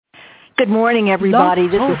Good morning, everybody.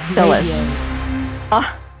 This is Phyllis.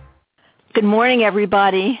 Good morning,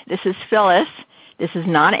 everybody. This is Phyllis. This is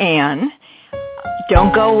not Anne.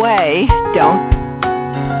 Don't go away. Don't.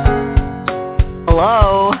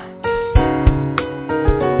 Hello.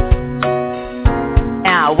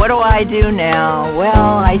 Now, what do I do now?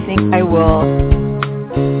 Well, I think I will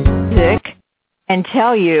sick and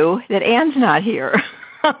tell you that Anne's not here.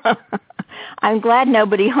 I'm glad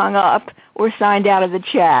nobody hung up or signed out of the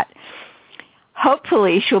chat.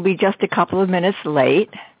 Hopefully, she'll be just a couple of minutes late.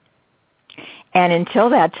 And until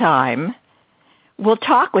that time, we'll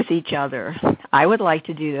talk with each other. I would like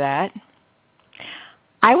to do that.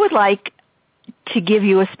 I would like to give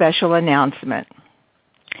you a special announcement.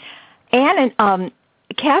 Anne and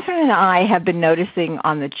Kathryn and I have been noticing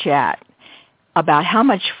on the chat about how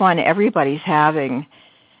much fun everybody's having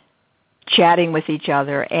chatting with each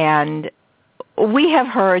other. And we have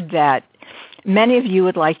heard that many of you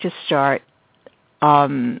would like to start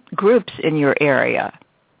groups in your area.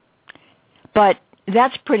 But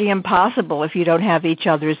that's pretty impossible if you don't have each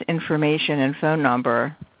other's information and phone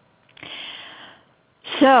number.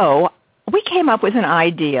 So we came up with an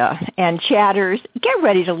idea, and chatters, get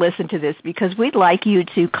ready to listen to this because we'd like you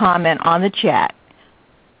to comment on the chat.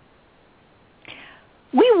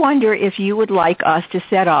 We wonder if you would like us to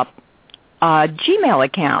set up a Gmail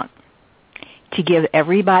account to give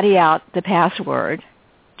everybody out the password,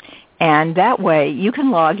 and that way you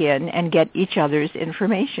can log in and get each other's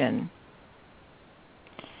information.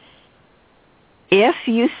 If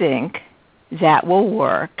you think that will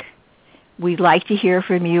work, we'd like to hear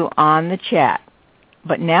from you on the chat.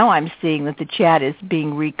 But now I'm seeing that the chat is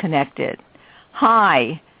being reconnected.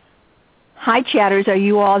 Hi. Hi, chatters. Are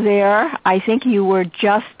you all there? I think you were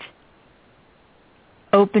just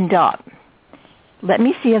opened up. Let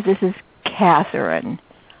me see if this is Kathryn.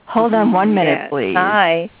 Hold on 1 minute, please.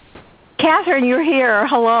 Hi. Kathryn, you're here.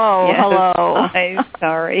 Hello. Yes, hello. I'm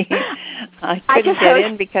sorry. I couldn't get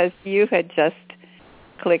in because you had just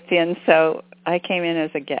clicked in, so I came in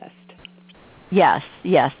as a guest. Yes,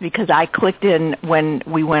 because I clicked in when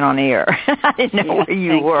we went on air. I didn't know where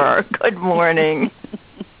you were. Good morning.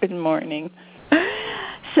 Good morning.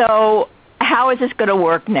 So how is this going to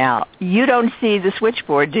work now? You don't see the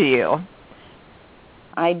switchboard, do you?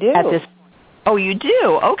 I do. At this point. Oh, you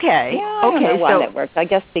do? Okay. Yeah, I don't know why that works. I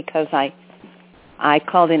guess because I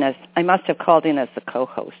called in as, I must have called in as the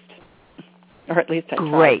co-host. Or at least I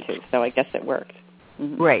tried to, so I guess it worked.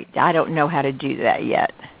 Mm-hmm. Great. I don't know how to do that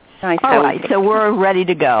yet. All right, so we're ready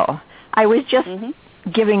to go. I was just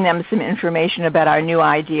giving them some information about our new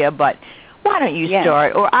idea, but why don't you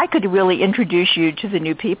start? Or I could really introduce you to the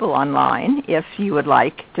new people online if you would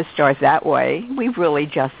like to start that way. We've really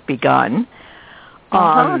just begun.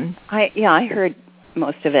 I heard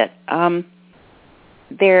most of it.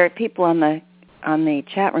 There are people on the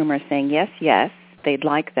chat room are saying yes, they'd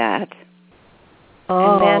like that.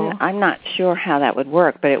 And then I'm not sure how that would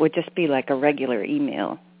work, but it would just be like a regular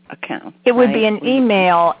email account. It would be an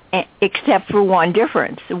email, except for one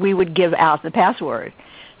difference. We would give out the password,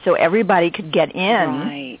 so everybody could get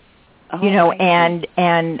in,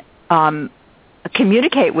 and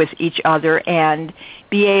communicate with each other and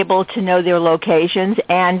be able to know their locations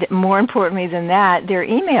and, more importantly than that, their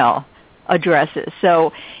email addresses.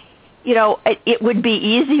 So, it would be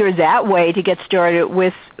easier that way to get started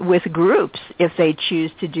with groups if they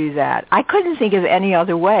choose to do that. I couldn't think of any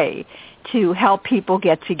other way to help people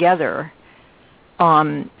get together.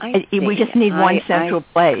 We just need one central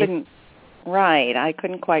place. I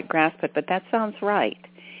couldn't quite grasp it, but that sounds right.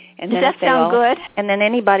 And Does that sound good? And then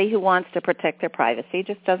anybody who wants to protect their privacy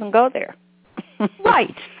just doesn't go there.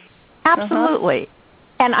 Right. Absolutely.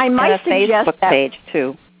 And I might suggest Facebook page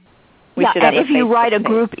too. And if you write a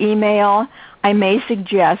group email, I may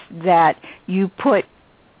suggest that you write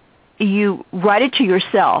it to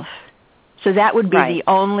yourself. So that would be the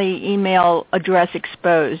only email address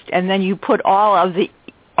exposed, and then you put all of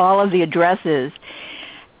the addresses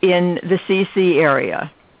in the CC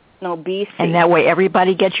area. No, BC. And that way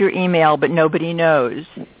everybody gets your email, but nobody knows.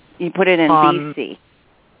 You put it in BC.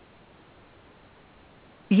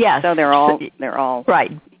 Yes. So they're all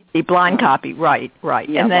right. The blind copy, right.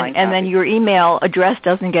 Yeah, and then your email address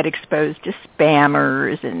doesn't get exposed to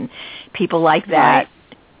spammers and people like that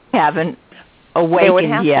haven't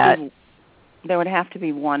awakened yet. There would have to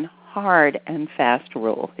be one hard and fast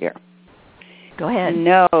rule here. Go ahead.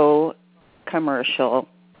 No commercial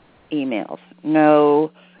emails.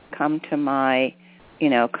 No, come to my,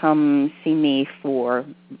 come see me for,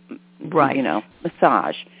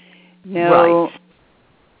 massage. No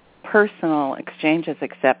personal exchanges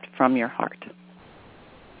except from your heart.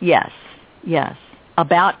 Yes.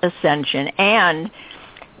 about Ascension, and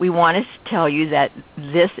we want to tell you that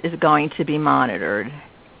this is going to be monitored.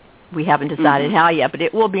 We haven't decided how yet, but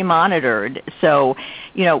it will be monitored. So,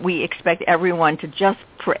 we expect everyone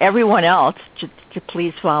for everyone else, to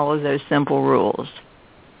please follow those simple rules.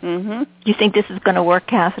 Mm-hmm. Do you think this is going to work,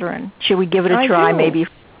 Kathryn? Should we give it a try? Maybe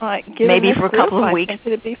for a couple of weeks? I think it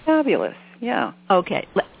would be fabulous. Yeah. Okay.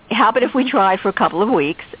 How about if we try for a couple of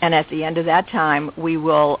weeks, and at the end of that time, we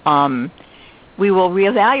will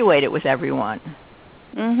reevaluate it with everyone.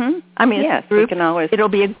 Mm-hmm. I mean, yes, we can always it'll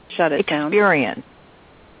be a shut it experience.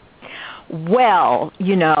 Down. Well,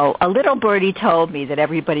 a little birdie told me that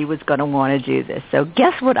everybody was going to want to do this. So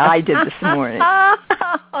guess what I did this morning?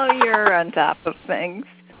 Oh, you're on top of things.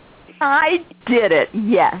 I did it,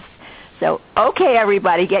 yes. So, okay,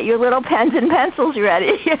 everybody, get your little pens and pencils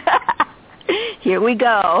ready. Here we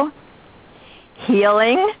go.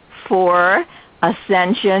 Healing for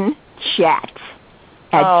Ascension Chat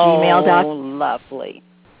at gmail.com. Oh, lovely.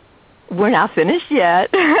 We're not finished yet.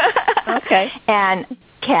 Okay. And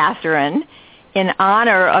Kathryn, in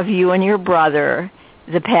honor of you and your brother,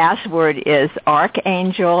 the password is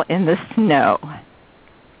Archangel in the Snow.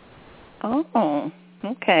 Oh,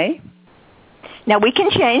 okay. Now, we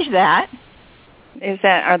can change that.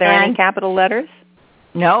 Are there any capital letters?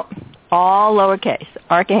 No, all lowercase.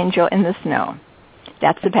 Archangel in the Snow.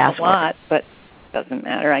 That's the password. A lot, but doesn't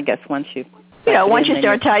matter. I guess once you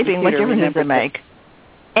start typing, what difference does it make?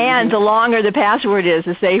 And the longer the password is,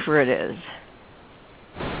 the safer it is.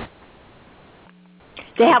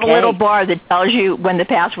 They have a little bar that tells you when the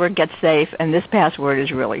password gets safe, and this password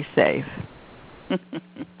is really safe.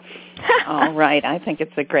 All right. I think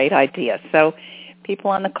it's a great idea. So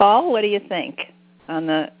people on the call, what do you think? On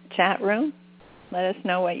the chat room, let us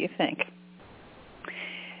know what you think.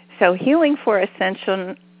 So Healing for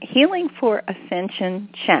Ascension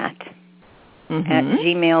Chat at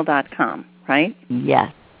gmail.com, right?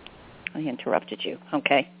 Yes. I interrupted you.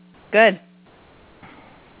 Okay. Good.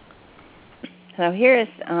 So here's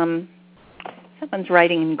someone's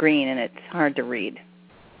writing in green, and it's hard to read.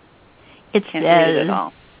 It Can't read it at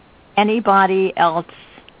all. Anybody else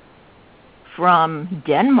from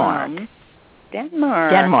Denmark?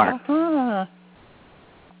 Denmark. Uh-huh.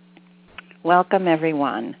 Welcome,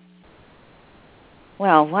 everyone.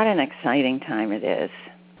 Well, what an exciting time it is.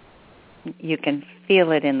 You can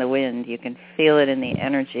feel it in the wind. You can feel it in the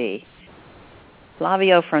energy.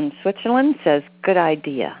 Flavio from Switzerland says, good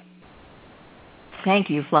idea. Thank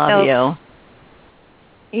you, Flavio.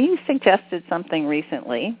 So, you suggested something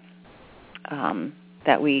recently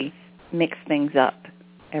that we mix things up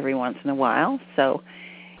every once in a while. So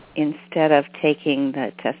instead of taking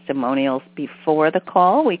the testimonials before the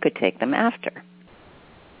call, we could take them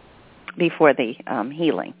before the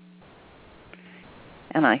healing.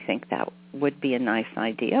 And I think that would be a nice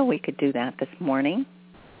idea. We could do that this morning.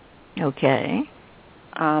 Okay.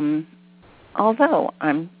 Although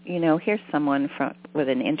here's someone with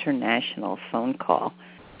an international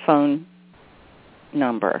phone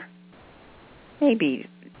number. Maybe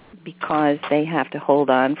because they have to hold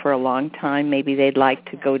on for a long time, maybe they'd like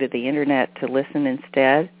to go to the internet to listen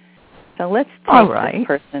instead. So let's take this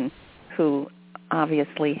person who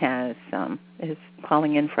obviously is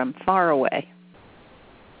calling in from far away.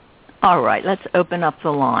 All right, let's open up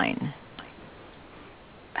the line.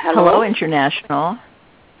 Hello, International.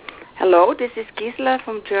 Hello, this is Gisela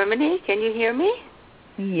from Germany. Can you hear me?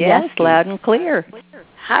 Yes, loud and clear.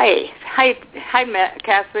 Hi,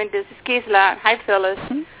 Kathryn. This is Gisela. Hi, Phyllis.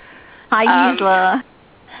 Hi, Gisela.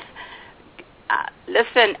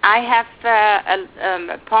 Listen, I have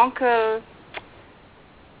a Ponkel.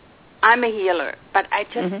 I'm a healer, but I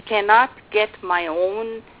just cannot get my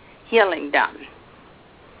own healing done.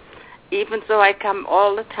 Even though I come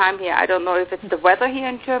all the time here, I don't know if it's the weather here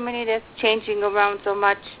in Germany that's changing around so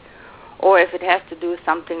much, or if it has to do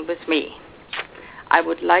something with me. I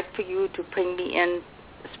would like for you to bring me in,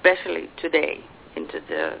 especially today, into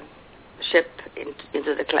the ship,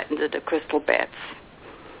 into the crystal beds,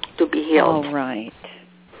 to be healed. All right.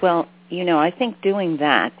 Well, I think doing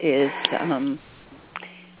that is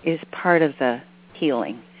part of the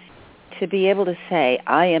healing. To be able to say,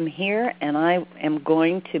 I am here and I am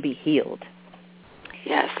going to be healed.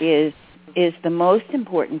 Yes. Is the most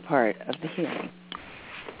important part of the healing.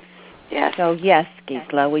 Yes. So yes,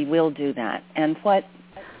 Gisela, we will do that. And what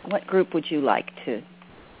group would you like to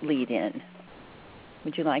lead in?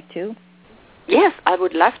 Would you like to? Yes, I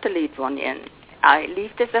would love to lead one in. I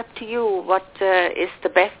leave this up to you. What is the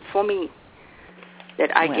best for me?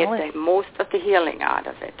 That I get the most of the healing out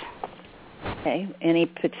of it. Okay. Any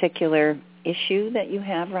particular issue that you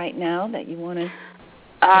have right now that you want to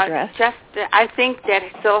address? I think that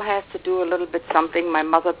it still has to do a little bit something. My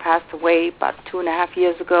mother passed away about 2.5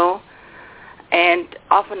 years ago, and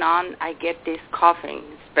off and on I get these coughing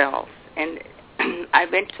spells. And I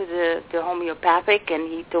went to the homeopathic, and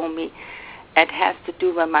he told me it has to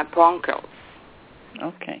do with my bronchioles.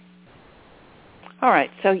 Okay. All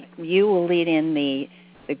right. So you will lead in the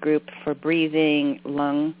group for breathing,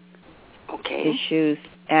 lung issues,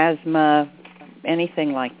 asthma,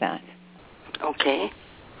 anything like that. Okay.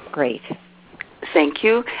 Great. Thank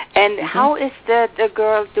you. And how is the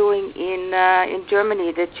girl doing in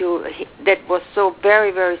Germany that was so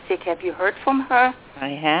very, very sick? Have you heard from her? I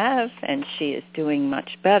have, and she is doing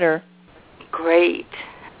much better. Great.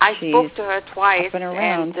 I spoke to her twice,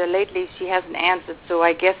 and lately she hasn't answered, so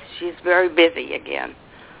I guess she's very busy again.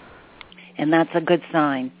 And that's a good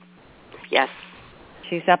sign. Yes.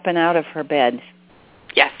 She's up and out of her bed.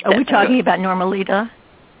 Yes. Are we talking about Normalita?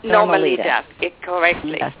 Normalita,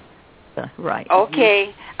 correctly. Yes. Right.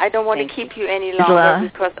 Okay. I don't want to keep you any longer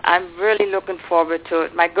because I'm really looking forward to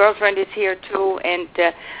it. My girlfriend is here too, and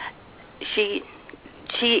she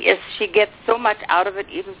gets so much out of it,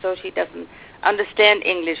 even though she doesn't understand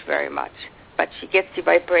English very much, but she gets the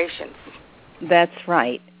vibrations. That's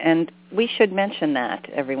right. And we should mention that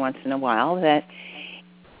every once in a while, that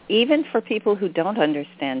even for people who don't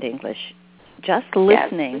understand English, just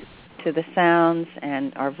listening to the sounds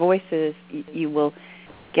and our voices, you will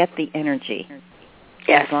get the energy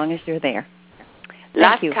as long as you're there.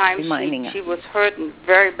 Last time she was hurting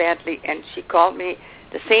very badly, and she called me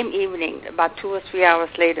the same evening, about 2 or 3 hours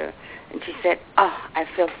later, and she said, I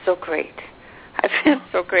feel so great. I feel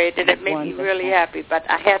so great, and it made me really happy, but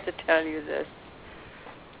I had to tell you this.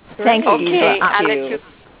 Thank you. Okay,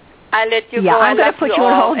 I'll let you go. I'm going to put you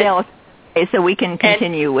on hold now so we can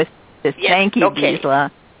continue with this. Thank you,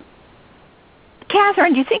 Gisela.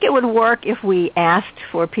 Kathryn, do you think it would work if we asked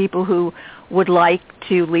for people who would like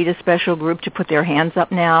to lead a special group to put their hands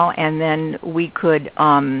up now, and then we could...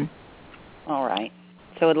 All right.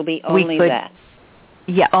 So it'll be only that.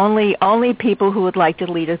 Yeah, only people who would like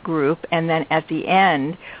to lead a group, and then at the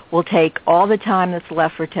end, we'll take all the time that's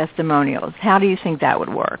left for testimonials. How do you think that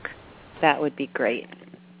would work? That would be great.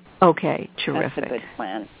 Okay, terrific. That's a good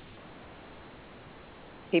plan.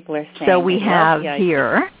 People are saying... So we have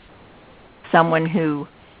here someone who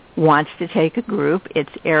wants to take a group.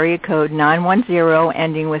 It's area code 910,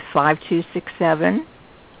 ending with 5267.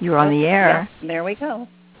 You're on the air. Yeah, there we go.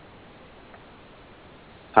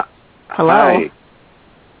 Hello.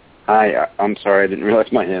 Hi. I'm sorry. I didn't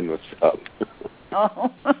realize my hand was up.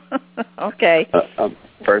 Oh, okay.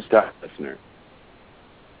 First-time listener.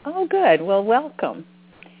 Oh, good. Well, welcome.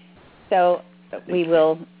 So we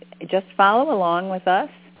will just follow along with us,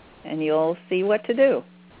 and you'll see what to do.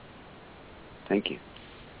 Thank you.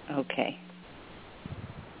 Okay.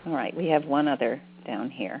 All right. We have one other down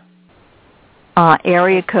here.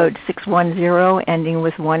 Area code 610, ending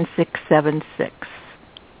with 1676.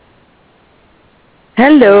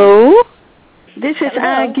 Hello. This is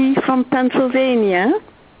Aggie from Pennsylvania.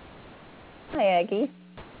 Hi, Aggie.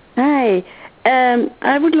 Hi.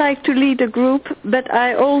 I would like to lead a group, but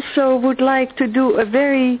I also would like to do a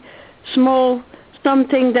very small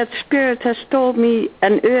something that Spirit has told me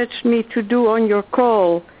and urged me to do on your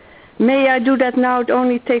call. May I do that now? It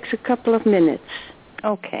only takes a couple of minutes.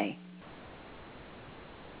 Okay.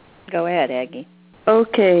 Go ahead, Aggie.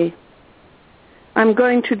 Okay. I'm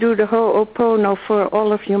going to do the Ho'opono for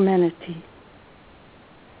all of humanity.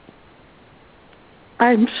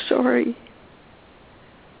 I'm sorry.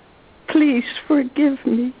 Please forgive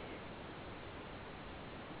me.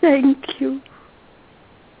 Thank you.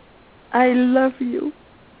 I love you.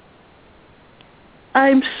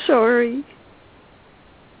 I'm sorry.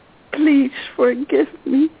 Please forgive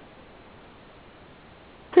me.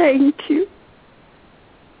 Thank you.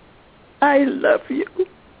 I love you.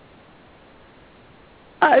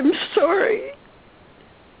 I'm sorry.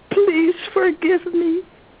 Please forgive me.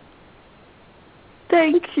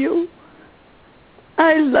 Thank you.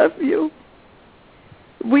 I love you.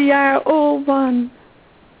 We are all one.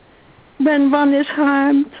 When one is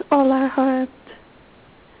harmed, all are harmed.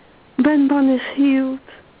 When one is healed,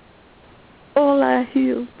 all are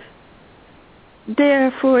healed.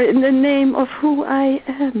 Therefore, in the name of who I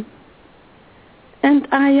am, and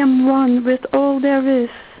I am one with all there is,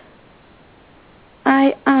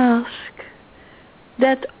 I ask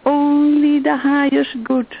that only the highest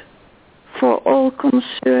good for all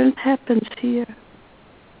concerned happens here.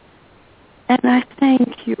 And I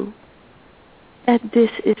thank you that this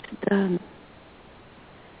is done.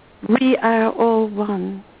 We are all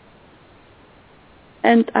one.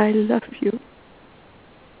 And I love you.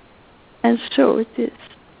 And so it is.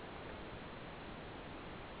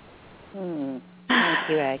 Thank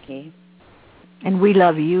you, Aggie. And we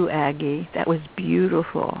love you, Aggie. That was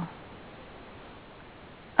beautiful.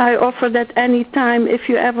 I offer that any time if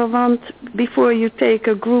you ever want, before you take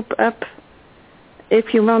a group up,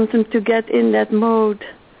 if you want them to get in that mode,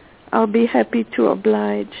 I'll be happy to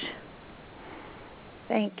oblige.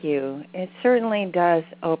 Thank you. It certainly does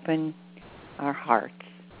open our hearts.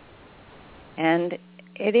 And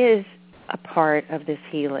it is a part of this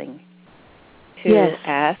healing to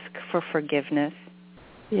ask for forgiveness,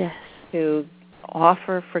 to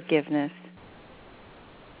offer forgiveness,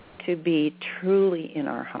 to be truly in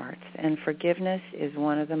our hearts. And forgiveness is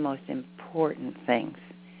one of the most important things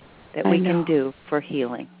that we can do for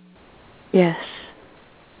healing. Yes.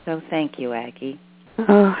 So thank you, Aggie.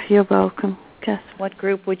 Oh, you're welcome, Kathryn. What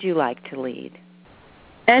group would you like to lead?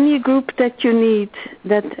 Any group that you need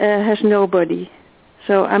that has nobody.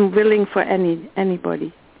 So I'm willing for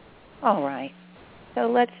anybody. All right. So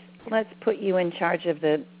let's put you in charge of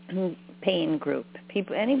the pain group.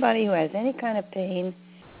 Anybody who has any kind of pain,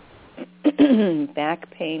 back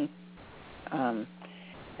pain,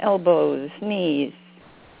 elbows, knees,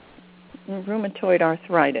 rheumatoid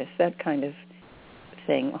arthritis, that kind of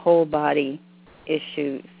thing, whole body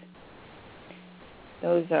issues.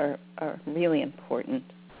 Those are really important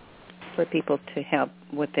for people to help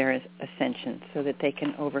with their ascension so that they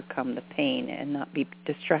can overcome the pain and not be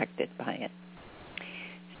distracted by it.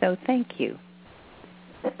 So thank you.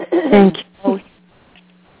 Thank you.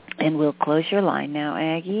 And we'll close your line now,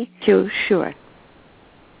 Aggie. Sure.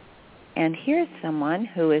 And here's someone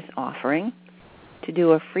who is offering to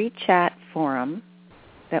do a free chat forum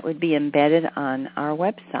that would be embedded on our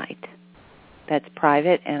website. That's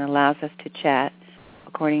private and allows us to chat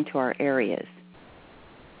according to our areas.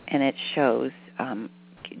 And it shows,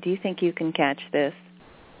 do you think you can catch this,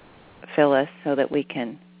 Phyllis, so that we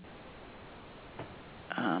can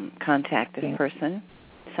contact this person?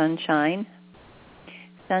 Sunshine,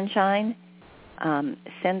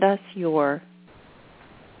 send us your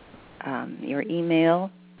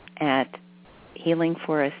email at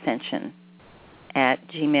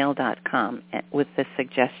healingforascension@gmail.com with the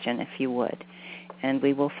suggestion, if you would. And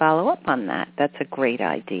we will follow up on that. That's a great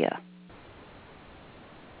idea.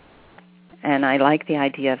 And I like the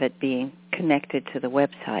idea of it being connected to the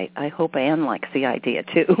website. I hope Anne likes the idea,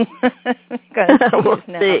 too. Because we'll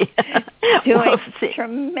see. Doing a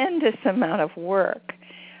tremendous amount of work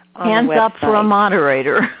on Hands the website. up for a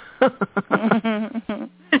moderator.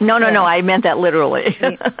 No, I meant that literally.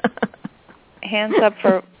 Hands up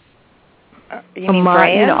for, you mean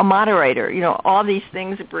Brian? A moderator. All these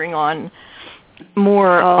things bring on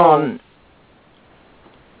more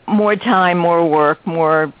time, more work,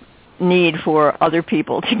 more need for other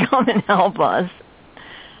people to come and help us.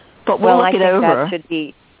 But we'll look it over.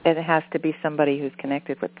 It has to be somebody who's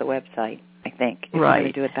connected with the website, I think, if right. we're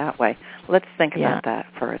going to do it that way. Let's think about that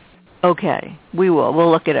first. Okay, we will. We'll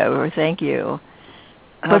look it over. Thank you.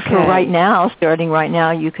 But for right now, starting right now,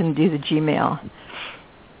 you can do the Gmail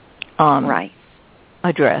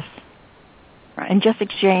address. Right. And just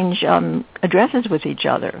exchange addresses with each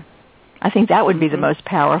other. I think that would be the most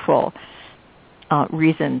powerful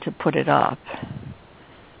reason to put it up.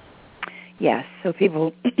 Yes, so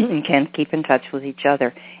people can keep in touch with each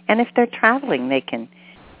other. And if they're traveling, they can,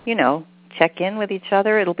 check in with each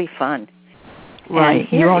other. It'll be fun.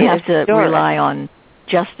 Right. You won't have to rely on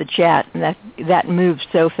just the chat. And that moves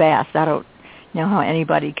so fast. I don't know how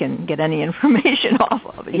anybody can get any information off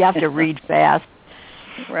of it. You have to read fast.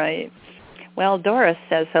 Right. Well, Doris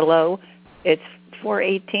says hello. It's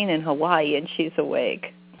 4:18 in Hawaii, and she's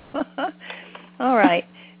awake. All right.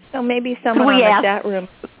 So maybe someone in the chat room.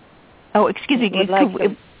 Oh, excuse me.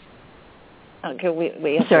 Sorry,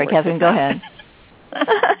 Kathryn, go ahead.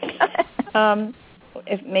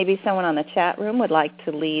 If maybe someone on the chat room would like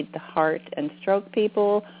to lead the heart and stroke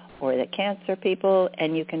people or the cancer people,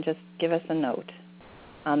 and you can just give us a note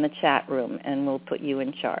on the chat room, and we'll put you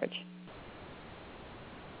in charge.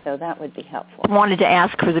 So that would be helpful. I wanted to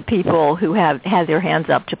ask for the people who have had their hands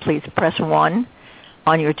up to please press 1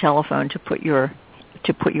 on your telephone to put your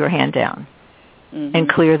hand down and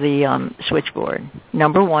clear the switchboard.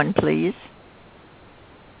 Number 1, please.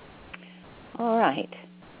 All right.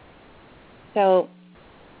 So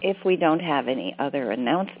if we don't have any other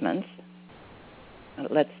announcements,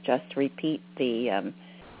 let's just repeat the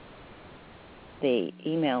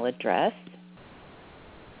email address.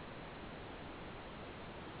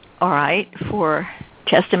 All right, for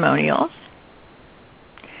testimonials,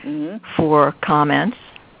 for comments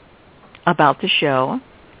about the show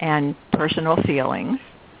and personal feelings,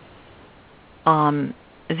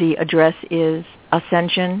 the address is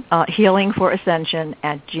Ascension,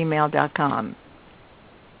 healingforascension@gmail.com.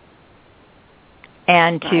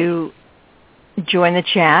 And to join the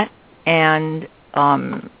chat and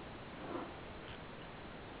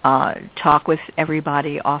talk with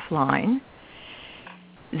everybody offline,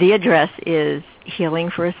 the address is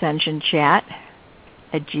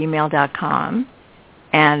healingforascensionchat@gmail.com,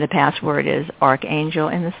 and the password is Archangel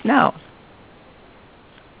in the Snow.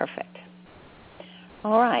 Perfect.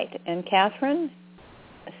 All right. And Kathryn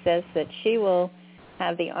says that she will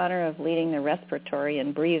have the honor of leading the respiratory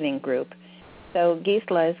and breathing group. So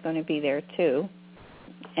Gisela is going to be there too,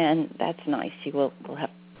 and that's nice. We'll have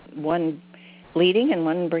one leading and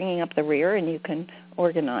one bringing up the rear, and you can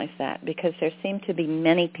organize that because there seem to be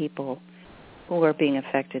many people who are being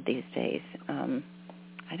affected these days.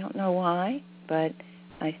 I don't know why, but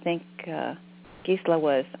I think Gisela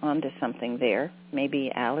was onto something there. Maybe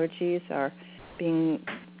allergies are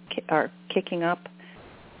kicking up.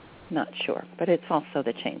 Not sure, but it's also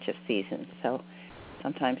the change of season, so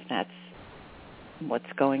sometimes that's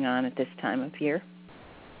what's going on at this time of year.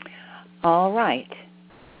 All right.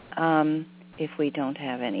 If we don't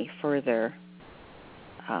have any further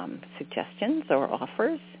suggestions or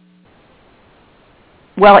offers.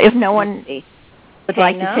 Well, if no one would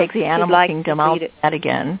like to take the animal kingdom, I'll do that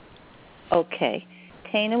again. Okay.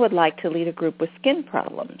 Tana would like to lead a group with skin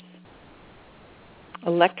problems.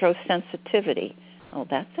 Electrosensitivity. Oh,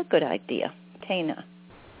 that's a good idea. Tana.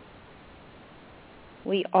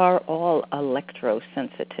 We are all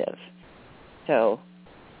electrosensitive. So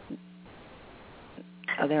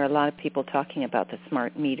there are a lot of people talking about the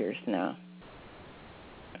smart meters now.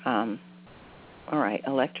 All right,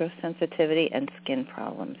 electrosensitivity and skin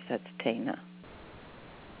problems. That's Tana.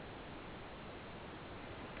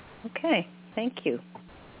 Okay, thank you.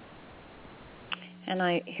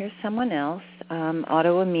 And here's someone else.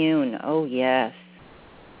 Autoimmune. Oh, yes.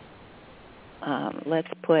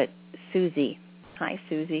 Let's put Susie. Hi,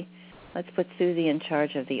 Susie. Let's put Susie in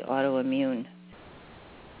charge of the autoimmune.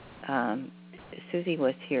 Susie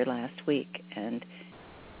was here last week and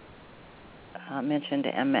mentioned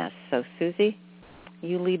MS. So, Susie,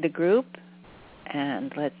 you lead the group,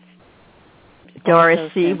 and let's...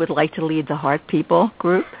 Doris C. would like to lead the Heart People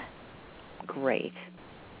group. Great.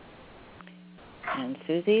 And,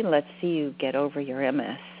 Susie, let's see you get over your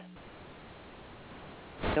MS.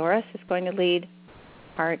 Doris is going to lead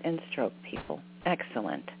Heart and Stroke People.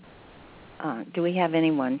 Excellent. Do we have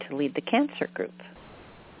anyone to lead the Cancer group?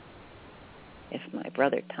 If my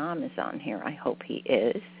brother Tom is on here, I hope he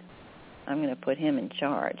is. I'm going to put him in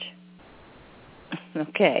charge.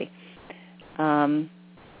 Okay. Here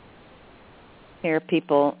are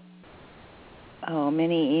people,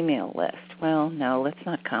 mini email list. Well, no, let's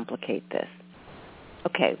not complicate this.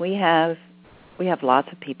 Okay, we have lots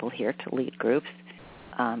of people here to lead groups.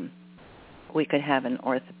 We could have an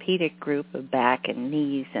orthopedic group, a back and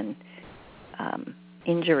knees and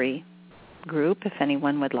injury group. If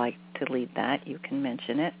anyone would like to lead that, you can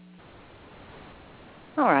mention it.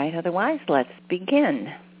 All right, otherwise, let's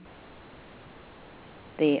begin.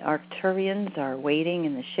 The Arcturians are waiting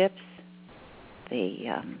in the ships.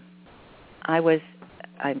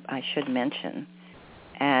 I should mention,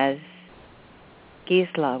 as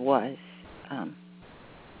Gisela was,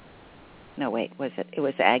 it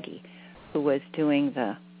was Aggie who was doing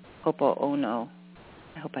the Ho'oponopono,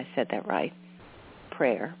 I hope I said that right,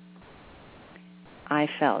 prayer. I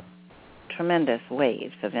felt tremendous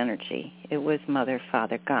waves of energy. It was Mother,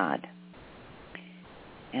 Father, God.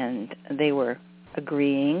 And they were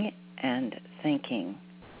agreeing and thanking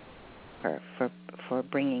her for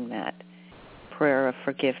bringing that prayer of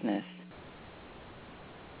forgiveness.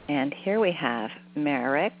 And here we have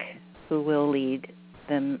Marek, who will lead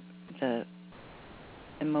the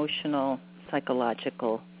emotional,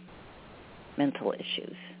 psychological, mental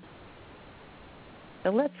issues.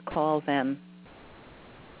 So let's call them,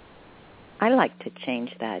 I like to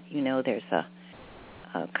change that. You know, there's a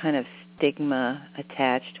kind of stigma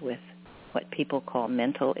attached with what people call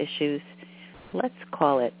mental issues. Let's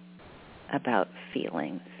call it about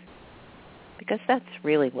feelings, because that's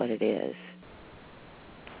really what it is.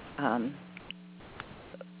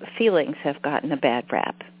 Feelings have gotten a bad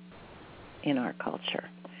rap in our culture,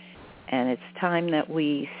 and it's time that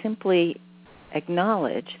we simply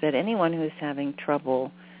acknowledge that anyone who's having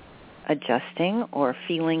trouble adjusting or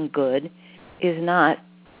feeling good is not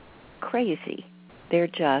crazy. They're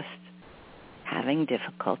just having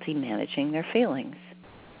difficulty managing their feelings.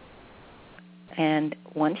 And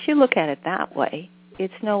once you look at it that way,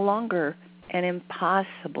 it's no longer an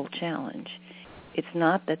impossible challenge. It's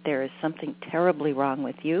not that there is something terribly wrong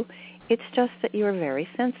with you. It's just that you're very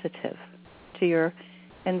sensitive to your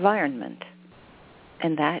environment,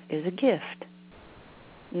 and that is a gift,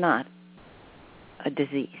 not a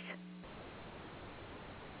disease.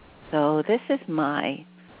 So this is my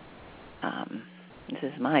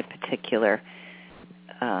particular,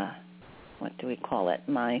 what do we call it,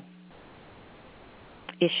 my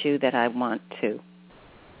issue that I want to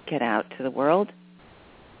get out to the world.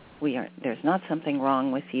 There's not something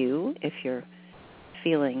wrong with you if you're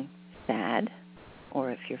feeling sad, or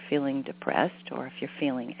if you're feeling depressed, or if you're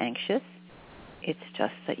feeling anxious. It's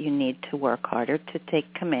just that you need to work harder to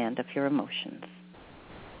take command of your emotions.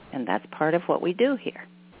 And that's part of what we do here,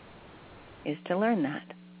 is to learn that.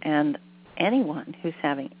 And anyone who's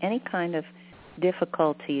having any kind of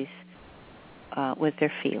difficulties with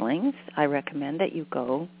their feelings, I recommend that you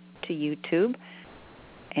go to YouTube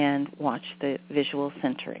and watch the visual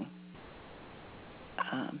centering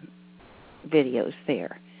videos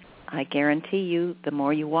there. I guarantee you, the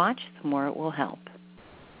more you watch, the more it will help.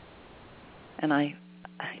 And I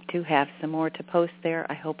do have some more to post there.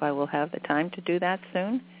 I hope I will have the time to do that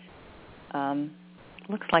soon.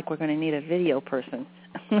 Looks like we're going to need a video person,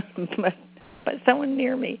 but someone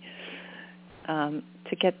near me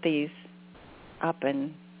to get these up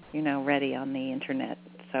and ready on the internet.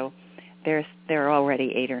 So there are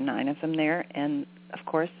already 8 or 9 of them there, and of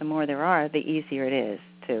course, the more there are, the easier it is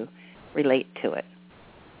to relate to it.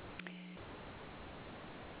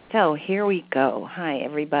 So here we go. Hi,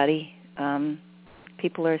 everybody.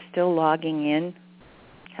 People are still logging in.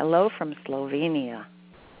 Hello from Slovenia.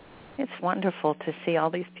 It's wonderful to see all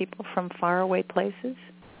these people from faraway places.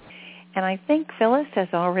 And I think Phyllis has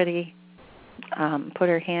already put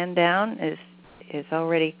her hand down, is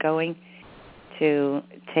already going to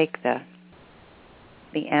take the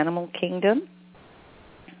animal kingdom.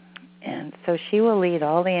 And so she will lead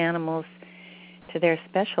all the animals to their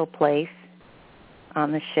special place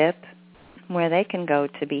on the ship where they can go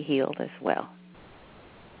to be healed as well.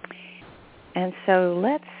 And so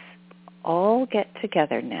let's all get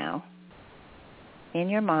together now in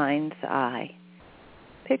your mind's eye.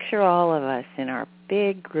 Picture all of us in our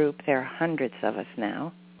big group. There are hundreds of us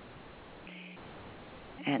now.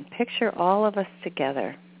 And picture all of us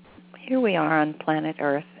together. Here we are on planet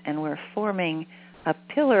Earth, and we're forming a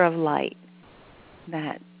pillar of light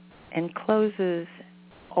that encloses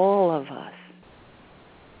all of us.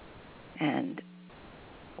 And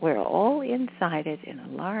we're all inside it in a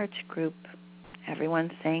large group.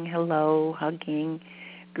 Everyone's saying hello, hugging,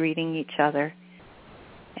 greeting each other.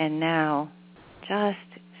 And now, just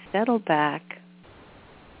settle back,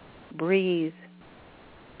 breathe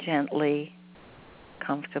gently,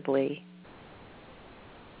 comfortably,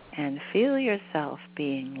 and feel yourself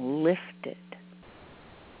being lifted.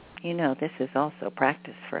 This is also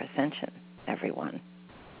practice for Ascension, everyone.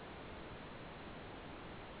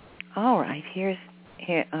 All right, here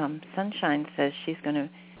Sunshine says she's going to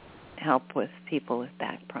help with people with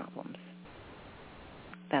back problems.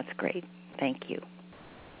 That's great. Thank you.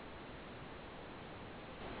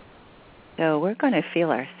 So we're going to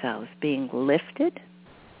feel ourselves being lifted.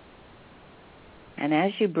 And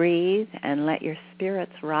as you breathe and let your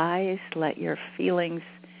spirits rise, let your feelings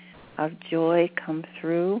of joy come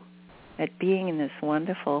through at being in this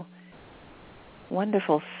wonderful,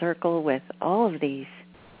 wonderful circle with all of these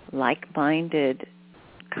like-minded,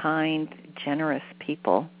 kind, generous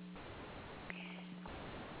people.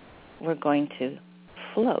 We're going to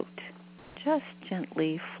float, just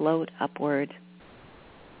gently float upward.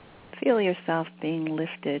 Feel yourself being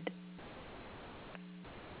lifted.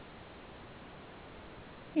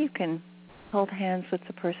 You can hold hands with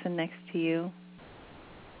the person next to you.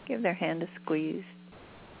 Give their hand a squeeze.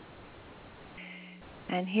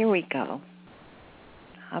 And here we go,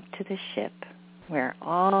 up to the ship, where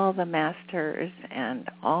all the masters and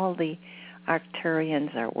all the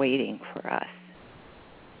Arcturians are waiting for us.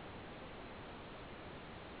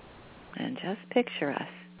 And just picture us.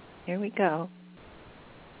 Here we go.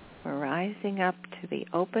 We're rising up to the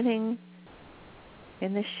opening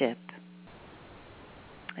in the ship.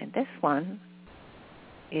 And this one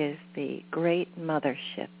is the great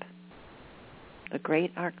mothership, the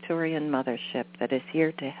great Arcturian mothership that is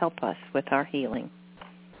here to help us with our healing.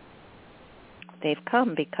 They've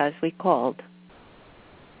come because we called.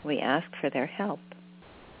 We asked for their help.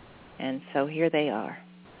 And so here they are.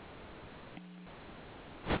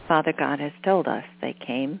 Father God has told us they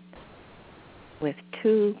came with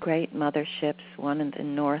 2 great motherships, one in the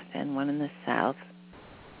north and one in the south,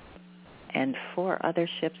 and 4 other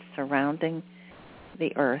ships surrounding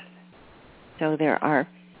the earth. So there are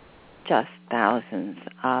just thousands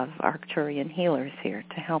of Arcturian healers here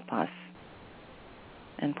to help us.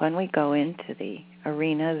 And when we go into the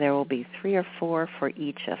arena, there will be 3 or 4 for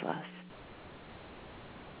each of us.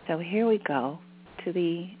 So here we go to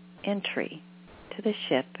the entry to the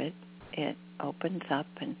ship. It opens up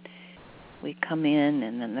and we come in,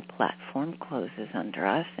 and then the platform closes under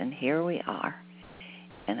us, and here we are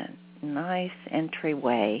in a nice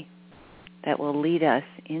entryway that will lead us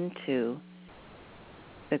into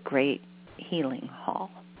the great healing hall,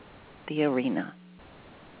 the arena.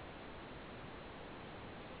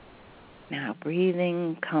 Now,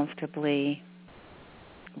 breathing comfortably,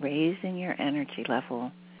 raising your energy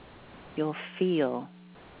level, you'll feel,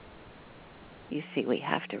 you see, we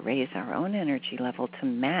have to raise our own energy level to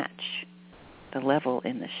match the level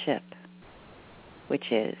in the ship, which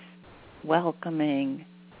is welcoming,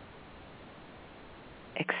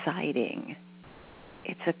 exciting.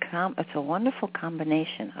 It's a wonderful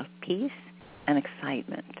combination of peace and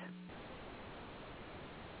excitement.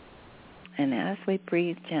 And as we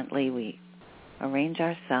breathe gently, we arrange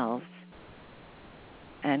ourselves,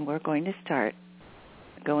 and we're going to start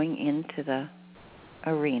going into the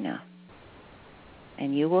arena.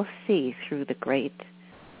 And you will see through the great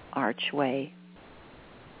archway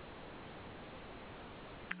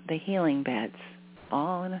the healing beds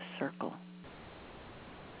all in a circle,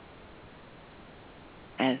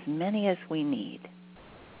 as many as we need.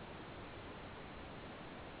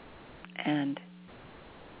 And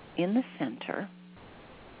in the center,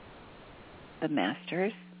 the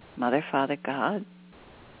Masters, Mother, Father, God,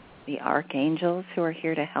 the archangels who are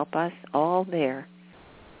here to help us, all there.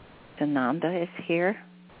 Sananda is here,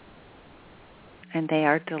 and they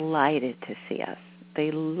are delighted to see us.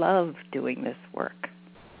 They love doing this work.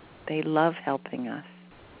 They love helping us.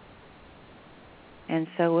 And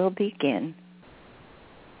so we'll begin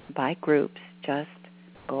by groups. Just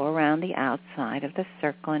go around the outside of the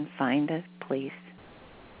circle and find a place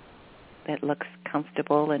that looks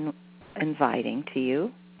comfortable and inviting to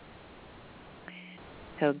you.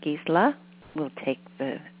 So Gisela will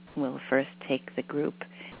first take the group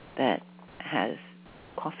that has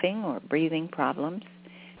coughing or breathing problems.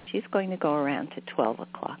 She's going to go around to 12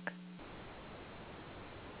 o'clock.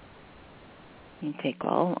 You take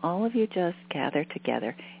all of you, just gather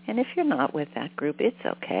together. And if you're not with that group, it's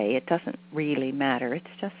okay. It doesn't really matter. It's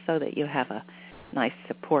just so that you have a nice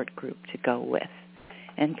support group to go with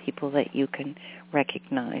and people that you can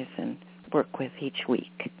recognize and work with each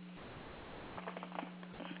week.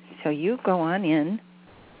 So you go on in,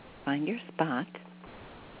 find your spot,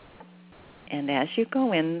 and as you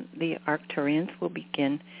go in, the Arcturians will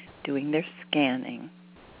begin doing their scanning.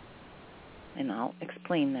 And I'll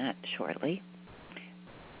explain that shortly.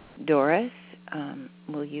 Doris,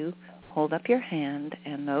 will you hold up your hand,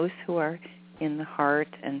 and those who are in the heart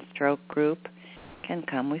and stroke group can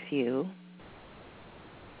come with you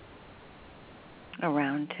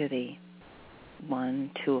around to the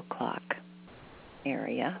 1, 2 o'clock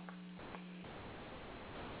area.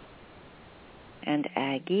 And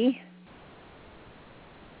Aggie,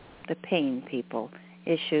 the pain people,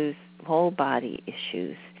 issues, whole body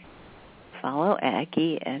issues, follow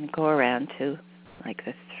Aggie and go around to like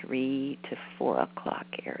the 3 to 4 o'clock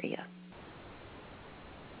area.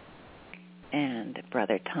 And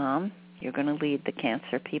Brother Tom, you're going to lead the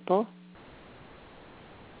cancer people.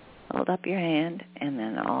 Hold up your hand, and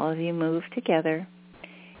then all of you move together.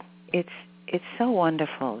 It's so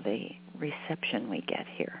wonderful, the reception we get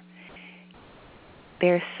here.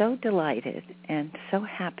 They're so delighted and so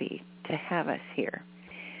happy to have us here.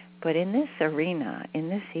 But in this arena, in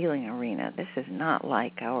this healing arena, this is not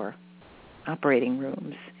like our operating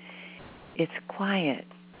rooms. It's quiet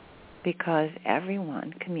because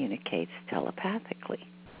everyone communicates telepathically.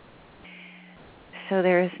 So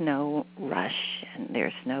there is no rush and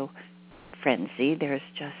there's no frenzy. There's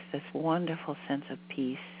just this wonderful sense of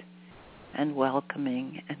peace and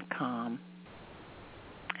welcoming and calm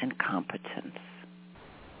and competence.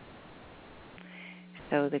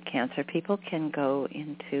 So the cancer people can go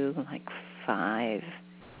into like 5,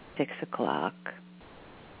 6 o'clock.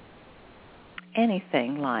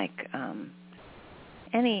 Anything like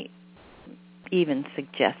any even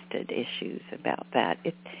suggested issues about that.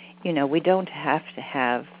 We don't have to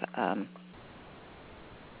have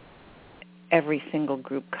every single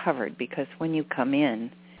group covered, because when you come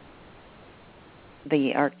in,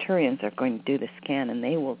 the Arcturians are going to do the scan and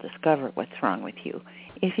they will discover what's wrong with you.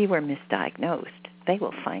 If you were misdiagnosed, they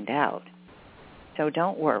will find out. So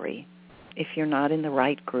don't worry if you're not in the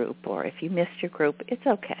right group, or if you missed your group. It's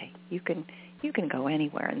okay. You can go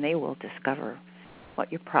anywhere and they will discover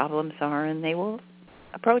what your problems are and they will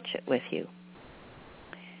approach it with you.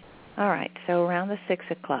 All right, so around the 6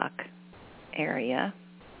 o'clock area,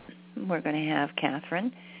 we're going to have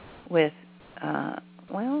Kathryn with, that's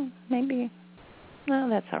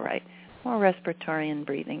all right, more respiratory and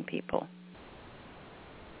breathing people.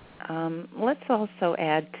 Let's also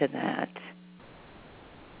add to that,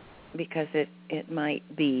 because it might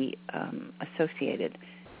be associated,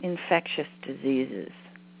 infectious diseases,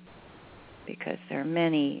 because there are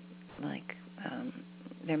many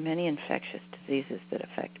infectious diseases that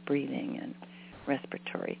affect breathing and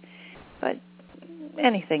respiratory, but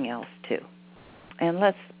anything else too. And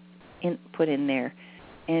let's put in there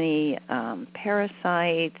any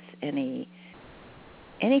parasites, any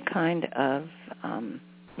kind of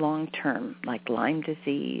long-term, like Lyme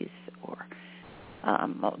disease or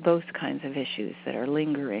those kinds of issues that are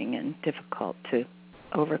lingering and difficult to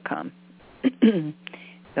overcome.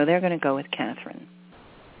 So they're going to go with Kathryn.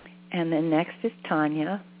 And then next is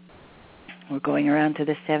Tanya. We're going around to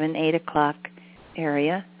the 7, 8 o'clock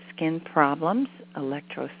area, skin problems,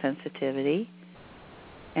 electrosensitivity.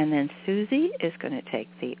 And then Susie is going to take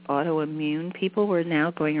the autoimmune people. We're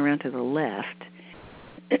now going around to the left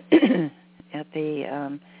at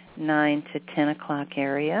the 9 to 10 o'clock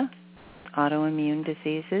area, autoimmune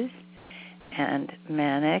diseases. And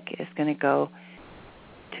Manic is going to go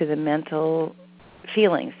to the mental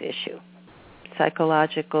feelings issue,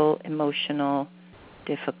 psychological, emotional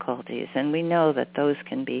difficulties. And we know that those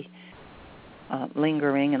can be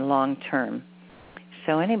lingering and long-term.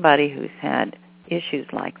 So anybody who's had issues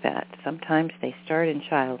like that, sometimes they start in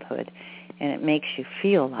childhood, and it makes you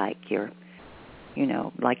feel like you're,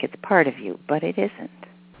 like it's part of you, but it isn't.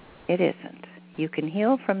 It isn't. You can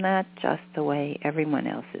heal from that just the way everyone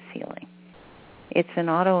else is healing. It's an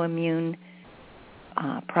autoimmune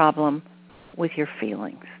problem with your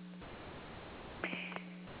feelings.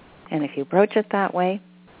 And if you approach it that way,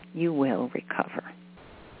 you will recover.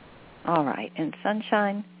 All right, and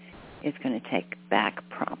Sunshine is going to take back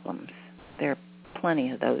problems. There are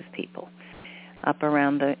plenty of those people up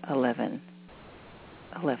around the 11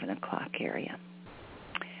 o'clock area.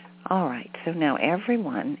 All right, so now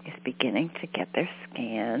everyone is beginning to get their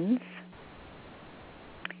scans.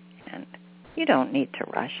 And you don't need to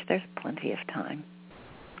rush. There's plenty of time.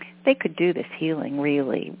 They could do this healing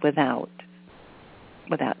really without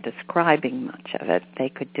describing much of it. They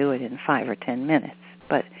could do it in 5 or 10 minutes.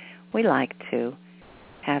 But we like to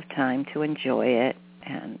have time to enjoy it,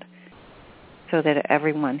 and so that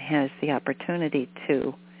everyone has the opportunity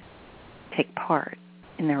to take part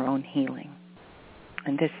in their own healing.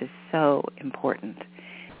 And this is so important.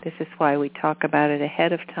 This is why we talk about it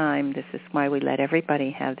ahead of time. This is why we let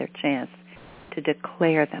everybody have their chance to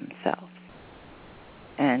declare themselves.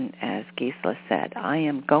 And as Gisela said, I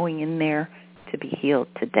am going in there to be healed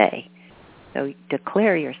today. So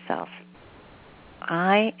declare yourself.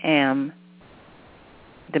 I am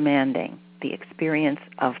demanding the experience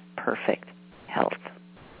of perfect health.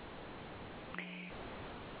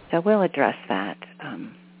 So we'll address that,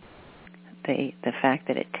 the fact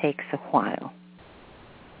that it takes a while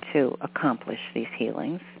to accomplish these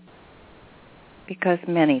healings, because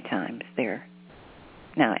many times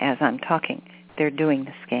now as I'm talking, they're doing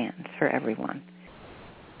the scans for everyone.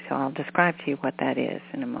 So I'll describe to you what that is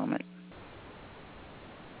in a moment.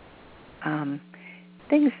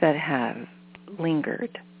 Things that have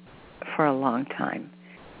lingered for a long time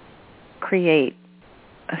create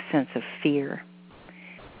a sense of fear.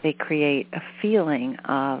 They create a feeling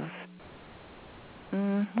of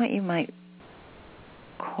what you might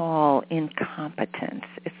call incompetence.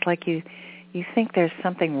 It's like you think there's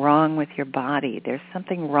something wrong with your body, there's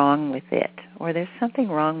something wrong with it, or there's something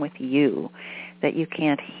wrong with you, that you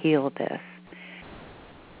can't heal this.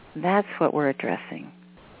 That's what we're addressing.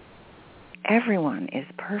 Everyone is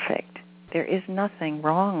perfect. There is nothing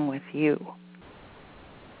wrong with you.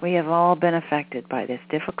 We have all been affected by this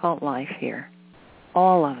difficult life here.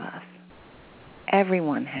 All of us.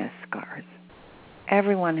 Everyone has scars.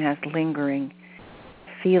 Everyone has lingering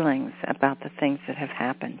feelings about the things that have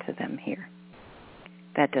happened to them here.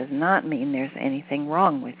 That does not mean there's anything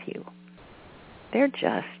wrong with you. They're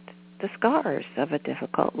just the scars of a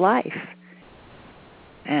difficult life.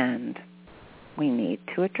 And we need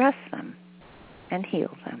to address them and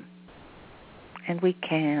heal them. And we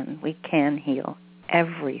can heal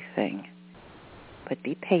everything. But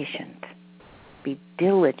be patient, be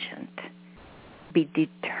diligent, be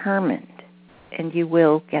determined, and you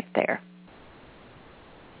will get there.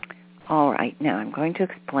 All right, now I'm going to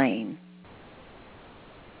explain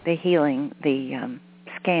the healing, the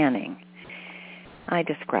scanning. I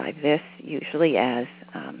describe this usually as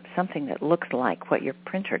something that looks like what your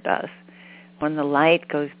printer does when the light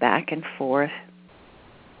goes back and forth.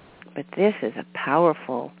 But this is a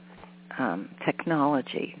powerful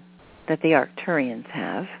technology that the Arcturians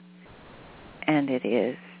have, and it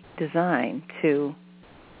is designed to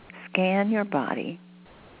scan your body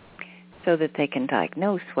so that they can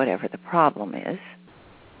diagnose whatever the problem is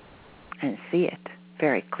and see it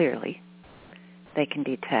very clearly. They can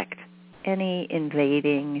detect any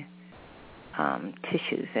invading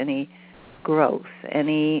tissues, any growth,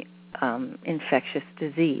 any infectious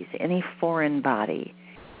disease, any foreign body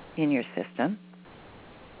in your system,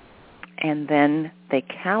 and then they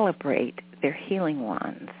calibrate their healing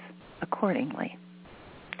wands accordingly.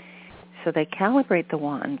 So they calibrate the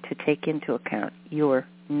wand to take into account your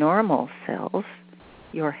normal cells,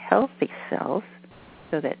 your healthy cells,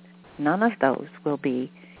 so that none of those will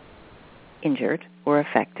be injured or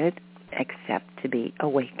affected except to be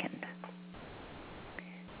awakened.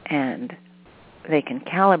 And they can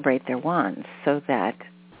calibrate their wands so that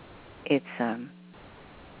it's an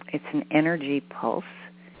energy pulse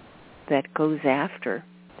that goes after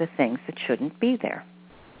the things that shouldn't be there.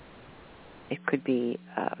 It could be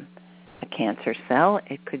a cancer cell.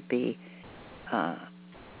 It could be an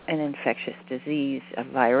infectious disease, a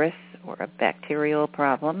virus, or a bacterial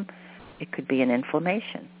problem. It could be an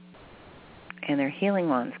inflammation. And their healing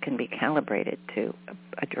wands can be calibrated to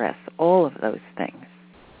address all of those things.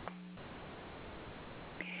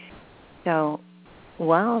 So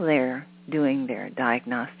while they're doing their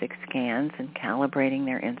diagnostic scans and calibrating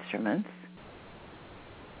their instruments,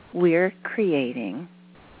 we're creating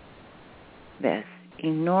this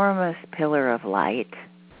enormous pillar of light,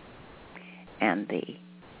 and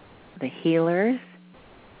the healers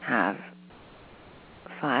have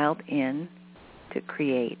filed in to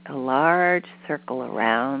create a large circle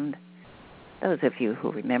around. Those of you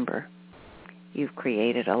who remember, you've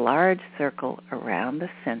created a large circle around the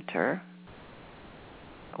center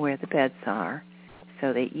where the beds are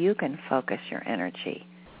so that you can focus your energy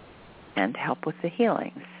and help with the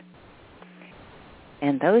healings.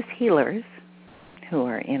 And those healers who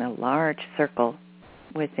are in a large circle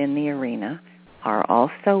within the arena are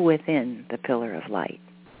also within the pillar of light.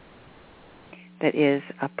 That is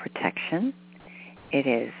a protection. It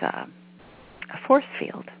is a force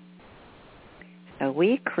field. So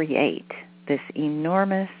we create this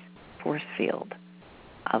enormous force field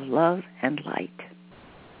of love and light.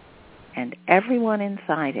 And everyone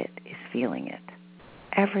inside it is feeling it.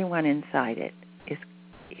 Everyone inside it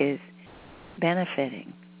is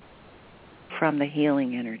benefiting from the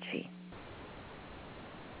healing energy.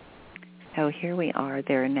 So here we are.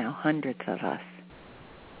 There are now hundreds of us.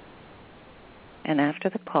 And after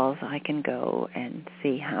the calls, I can go and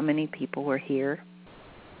see how many people were here.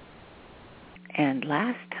 And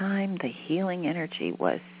last time, the healing energy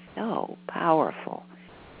was so powerful.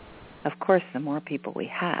 Of course, the more people we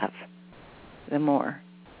have, the more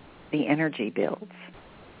the energy builds.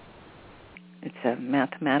 It's a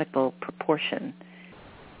mathematical proportion.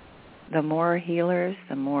 The more healers,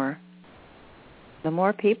 the more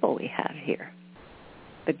people we have here,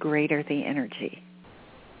 the greater the energy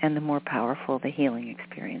and the more powerful the healing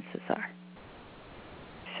experiences are.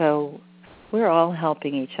 So we're all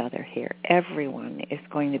helping each other here. Everyone is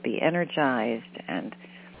going to be energized and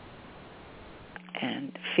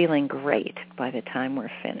feeling great by the time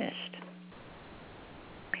we're finished.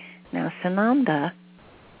 Now, Sananda,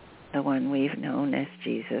 the one we've known as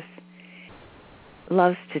Jesus,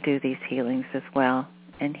 loves to do these healings as well,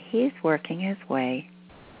 and he's working his way.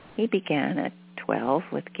 He began at 12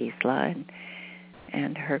 with Gisela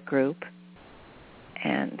and her group,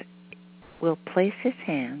 and will place his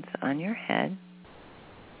hands on your head,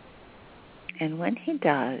 and when he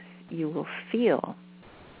does, you will feel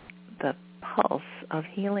the pulse of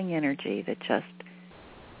healing energy that just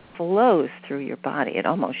flows through your body. It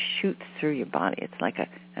almost shoots through your body. It's like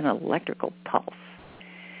an electrical pulse.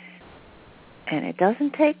 And it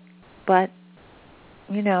doesn't take but,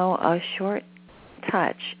 a short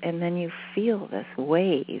touch, and then you feel this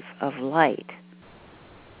wave of light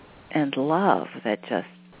and love that just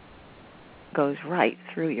goes right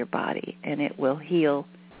through your body, and it will heal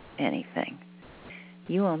anything.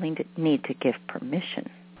 You only need to give permission.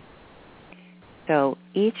 So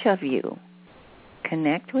each of you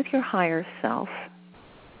connect with your higher self.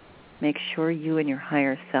 Make sure you and your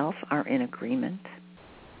higher self are in agreement,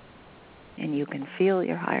 and you can feel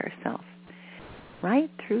your higher self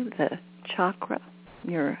right through the chakra,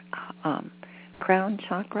 your crown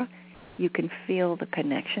chakra. You can feel the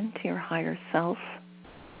connection to your higher self.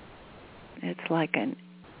 It's like an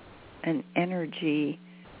energy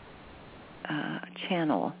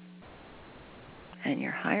channel, and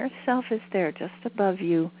your higher self is there just above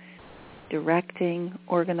you, directing,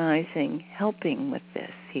 organizing, helping with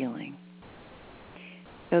this healing.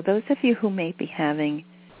 So those of you who may be having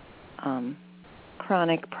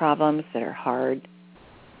chronic problems that are hard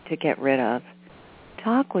to get rid of,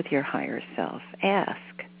 talk with your higher self. Ask.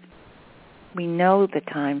 We know the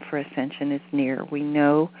time for ascension is near. We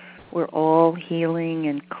know we're all healing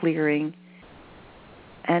and clearing.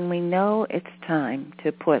 And we know it's time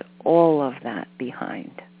to put all of that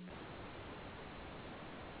behind.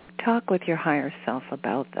 Talk with your higher self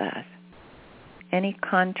about that. Any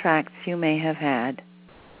contracts you may have had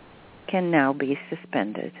can now be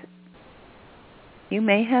suspended. You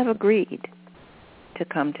may have agreed to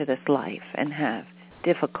come to this life and have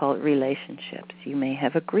difficult relationships. You may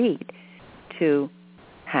have agreed to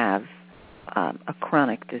have a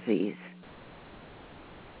chronic disease.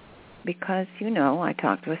 Because, I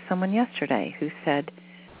talked with someone yesterday who said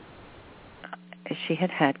she had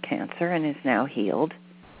had cancer and is now healed.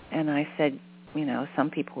 And I said, some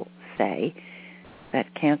people say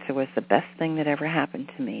that cancer was the best thing that ever happened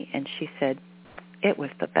to me. And she said, it was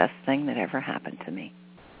the best thing that ever happened to me.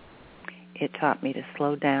 It taught me to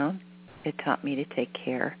slow down. It taught me to take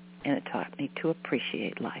care. And it taught me to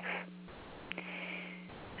appreciate life.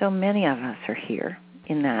 So many of us are here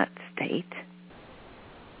in that state.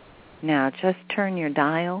 Now just turn your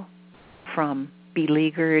dial from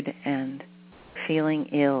beleaguered and feeling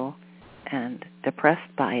ill and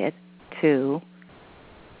depressed by it to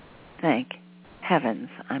thank heavens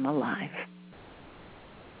I'm alive.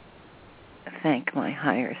 Thank my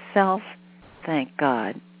higher self. Thank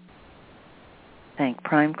God. Thank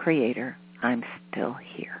Prime Creator. I'm still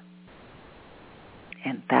here.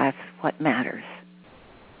 And that's what matters.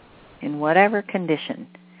 In whatever condition,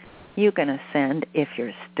 you can ascend if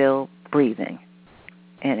you're still breathing.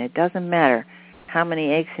 And it doesn't matter how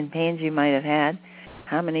many aches and pains you might have had,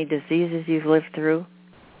 how many diseases you've lived through.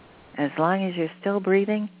 As long as you're still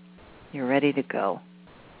breathing, you're ready to go.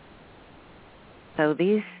 So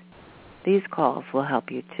these calls will help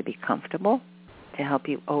you to be comfortable, to help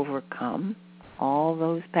you overcome all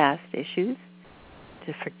those past issues,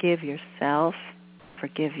 to forgive yourself,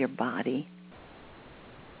 forgive your body,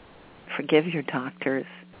 forgive your doctors,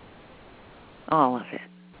 all of it,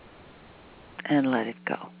 and let it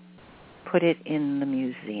go. Put it in the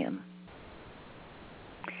museum.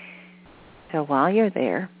 So while you're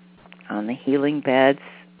there on the healing beds,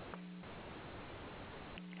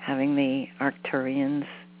 having the Arcturians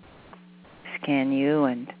scan you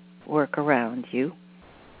and work around you,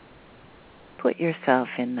 put yourself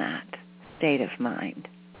in that state of mind.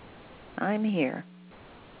 I'm here.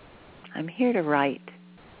 I'm here to write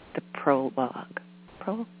the prologue.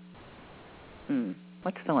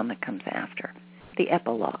 What's the one that comes after? The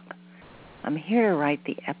epilogue. I'm here to write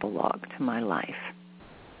the epilogue to my life.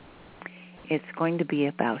 It's going to be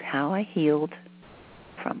about how I healed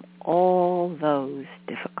from all those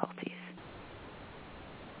difficulties.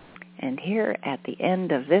 And here at the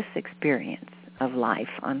end of this experience of life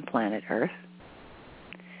on planet Earth,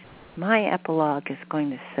 my epilogue is going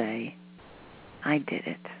to say, I did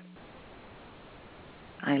it.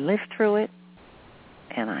 I lived through it,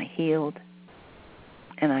 and I healed,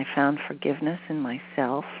 and I found forgiveness in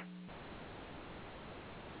myself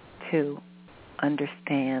to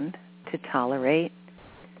understand, to tolerate,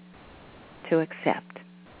 to accept.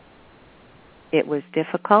 It was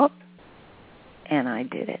difficult, and I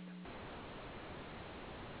did it.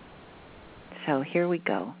 So here we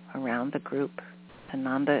go around the group.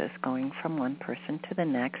 Sananda is going from one person to the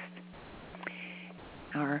next.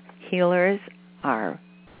 Our healers are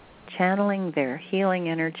channeling their healing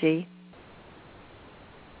energy.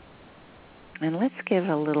 And let's give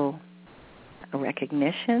a little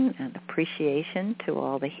recognition and appreciation to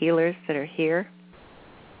all the healers that are here.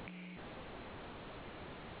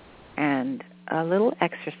 And a little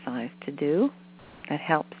exercise to do that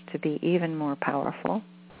helps to be even more powerful.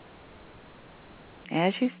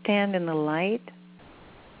 As you stand in the light,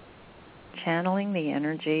 channeling the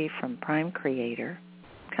energy from Prime Creator,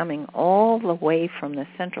 coming all the way from the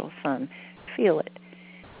central sun, feel it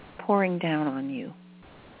pouring down on you.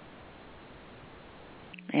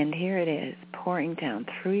 And here it is, pouring down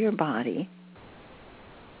through your body.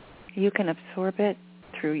 You can absorb it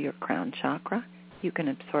through your crown chakra. You can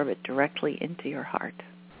absorb it directly into your heart.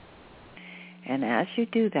 And as you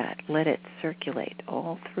do that, let it circulate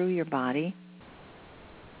all through your body,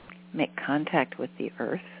 make contact with the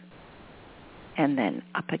earth, and then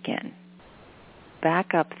up again.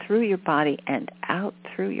 Back up through your body and out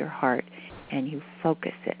through your heart, and you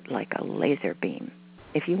focus it like a laser beam,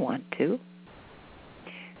 if you want to,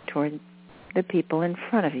 toward the people in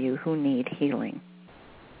front of you who need healing.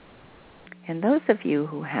 And those of you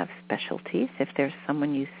who have specialties, if there's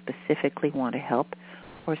someone you specifically want to help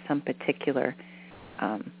or some particular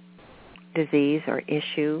disease or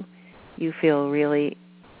issue you feel really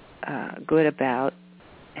good about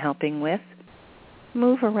helping with,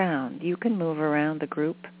 move around. You can move around the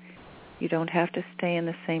group. You don't have to stay in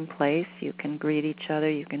the same place. You can greet each other.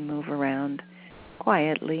 You can move around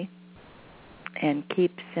quietly and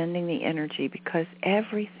keep sending the energy, because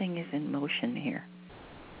everything is in motion here.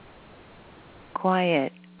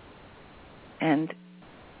 Quiet and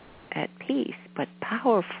at peace, but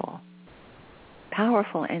powerful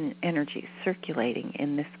energy circulating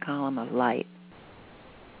in this column of light.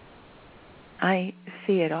 I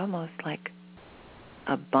see it almost like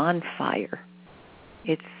a bonfire.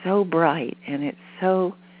 It's so bright and it's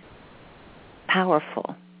so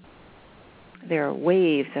powerful. There are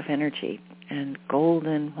waves of energy and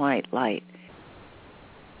golden white light.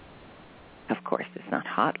 Of course, it's not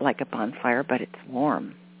hot like a bonfire, but it's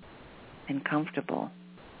warm and comfortable.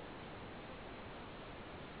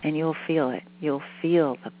 And you'll feel it. You'll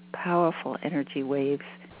feel the powerful energy waves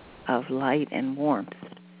of light and warmth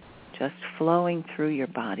just flowing through your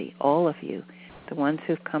body, all of you, the ones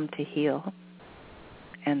who've come to heal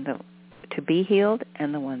and to be healed,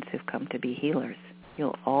 and the ones who've come to be healers.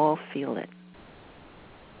 You'll all feel it.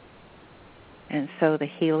 And so the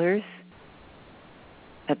healers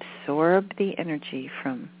absorb the energy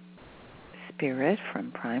from Spirit,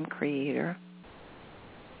 from Prime Creator,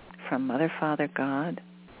 from Mother, Father, God,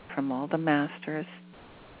 from all the masters.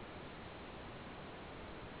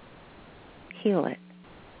 Heal it.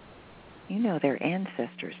 You know, there are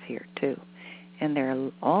ancestors here too. And there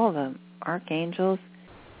are all the archangels.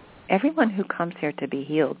 Everyone who comes here to be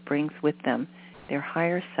healed brings with them their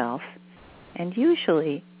higher self, and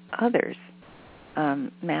usually others,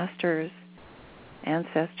 masters,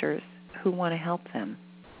 ancestors who want to help them.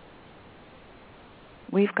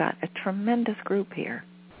 We've got a tremendous group here.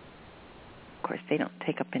 Of course, they don't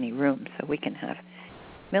take up any room, so we can have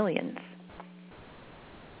millions.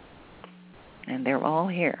 And they're all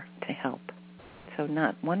here to help. So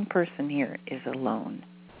not one person here is alone.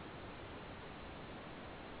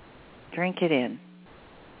 Drink it in.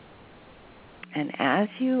 And as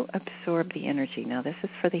you absorb the energy, now this is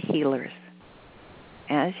for the healers,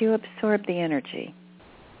 as you absorb the energy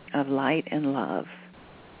of light and love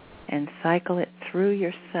and cycle it through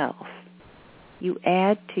yourself, you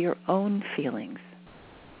add to your own feelings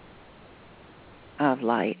of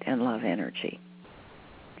light and love energy.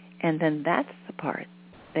 And then that's the part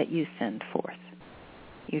that you send forth.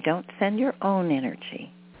 You don't send your own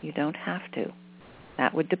energy. You don't have to.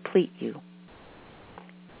 That would deplete you.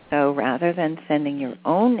 So rather than sending your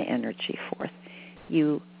own energy forth,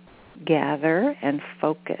 you gather and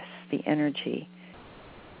focus the energy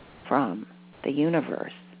from the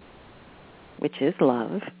universe, which is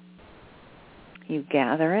love. You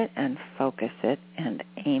gather it and focus it and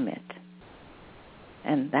aim it.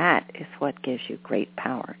 And that is what gives you great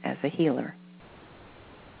power as a healer.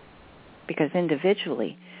 Because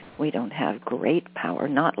individually, we don't have great power,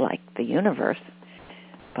 not like the universe.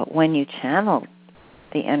 But when you channel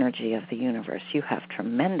the energy of the universe, you have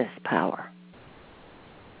tremendous power.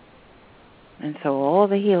 And so all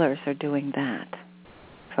the healers are doing that,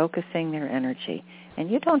 focusing their energy. And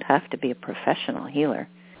you don't have to be a professional healer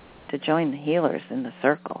to join the healers in the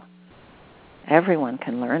circle. Everyone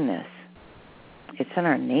can learn this. It's in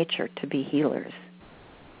our nature to be healers.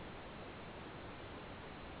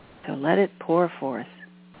 So let it pour forth.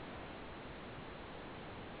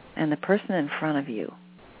 And the person in front of you,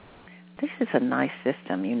 this is a nice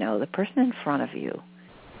system, you know. The person in front of you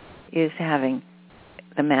is having,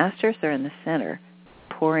 the masters are in the center,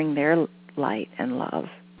 pouring their light and love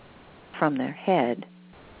from their head,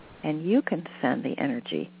 and you can send the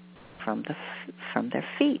energy from their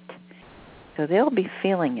feet. So they'll be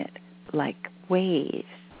feeling it like waves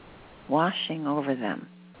washing over them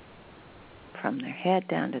from their head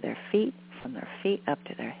down to their feet, from their feet up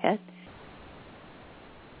to their head.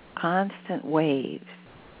 Constant waves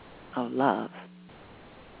of love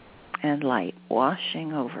and light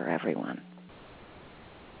washing over everyone.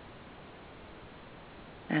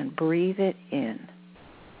 And breathe it in.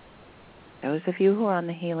 Those of you who are on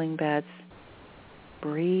the healing beds,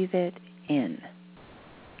 breathe it in.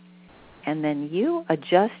 And then you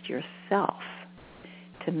adjust yourself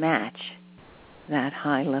to match that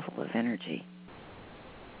high level of energy.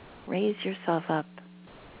 Raise yourself up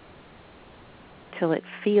till it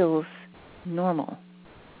feels normal,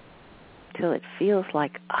 till it feels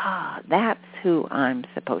like, that's who I'm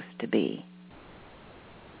supposed to be.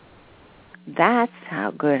 That's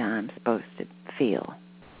how good I'm supposed to feel.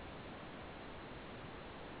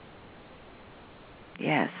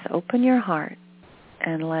 Yes, open your heart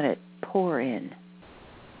and let it pour in.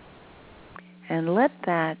 And let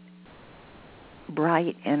that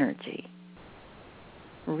bright energy.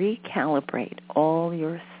 Recalibrate all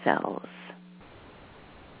your cells.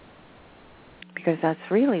 Because that's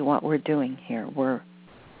really what we're doing here. We're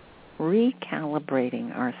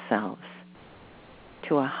recalibrating ourselves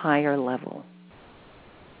to a higher level.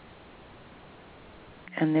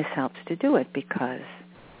 And this helps to do it because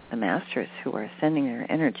the masters who are sending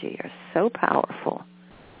their energy are so powerful.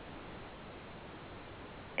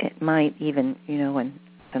 It might even, when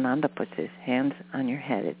Sananda puts his hands on your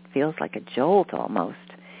head, it feels like a jolt almost.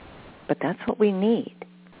 But that's what we need.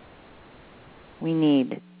 We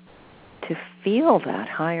need to feel that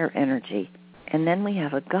higher energy, and then we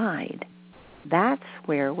have a guide. That's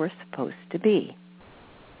where we're supposed to be.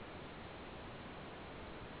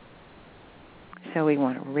 So we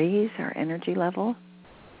want to raise our energy level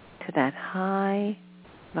to that high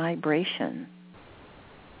vibration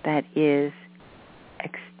that is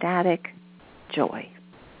ecstatic joy.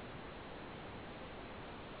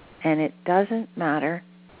 And it doesn't matter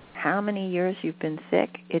how many years you've been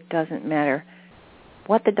sick. It doesn't matter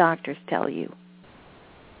what the doctors tell you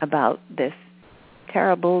about this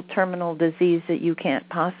terrible terminal disease that you can't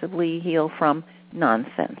possibly heal from.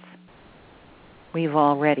 Nonsense. We've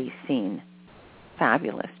already seen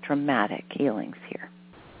fabulous, dramatic healings here.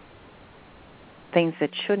 Things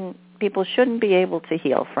that people shouldn't be able to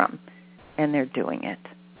heal from, and they're doing it.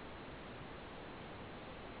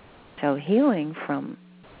 So healing from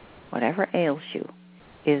whatever ails you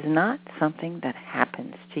is not something that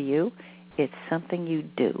happens to you. It's something you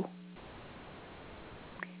do.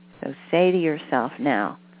 So say to yourself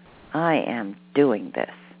now, I am doing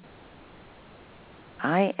this.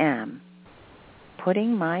 I am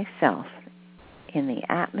putting myself in the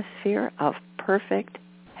atmosphere of perfect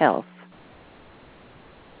health.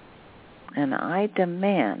 And I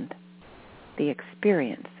demand the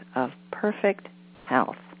experience of perfect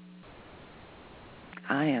health.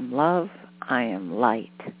 I am love. I am light.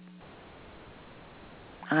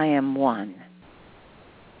 I am one.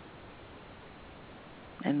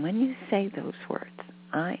 And when you say those words,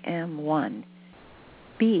 I am one,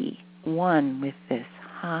 be one with this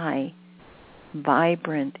high,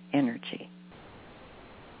 vibrant energy.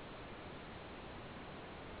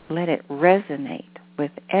 Let it resonate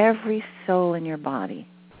with every soul in your body,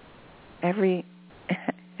 every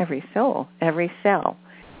soul, every cell.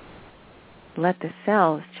 Let the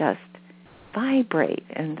cells just vibrate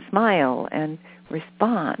and smile and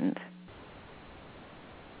respond.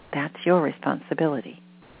 That's your responsibility.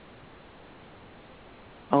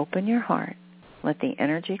 Open your heart, let the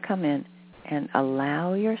energy come in, and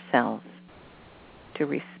allow yourselves to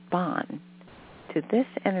respond to this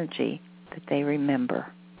energy that they remember.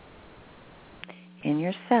 In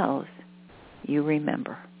your cells, you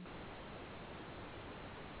remember.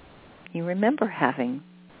 You remember having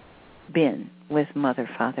been with Mother,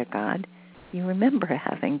 Father, God. You remember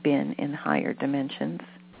having been in higher dimensions,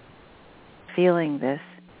 feeling this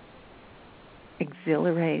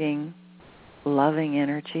exhilarating, loving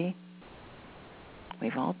energy.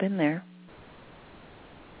 We've all been there.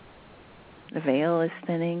 The veil is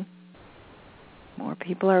thinning. More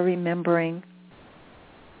people are remembering.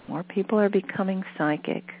 More people are becoming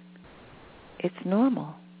psychic. It's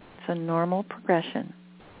normal. It's a normal progression.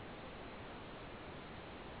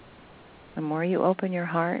 The more you open your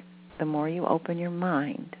heart, the more you open your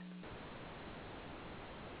mind.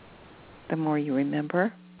 The more you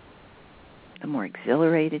remember, the more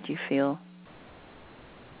exhilarated you feel,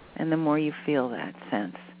 and the more you feel that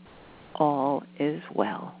sense, all is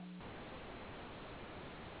well.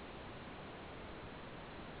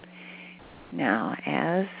 Now,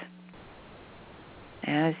 as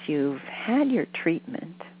you've had your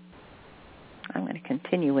treatment, I'm going to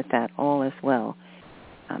continue with that all as well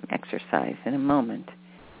exercise in a moment.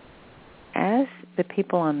 As the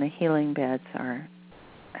people on the healing beds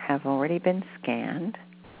have already been scanned,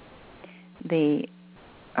 the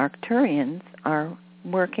Arcturians are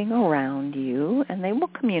working around you, and they will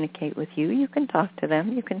communicate with you. You can talk to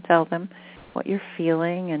them. You can tell them what you're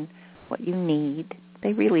feeling and what you need.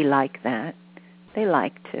 They really like that. They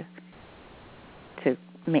like to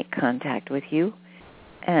make contact with you,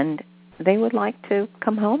 and they would like to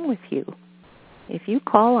come home with you. If you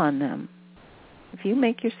call on them, if you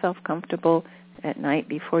make yourself comfortable at night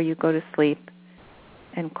before you go to sleep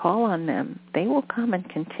and call on them, they will come and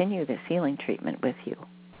continue this healing treatment with you.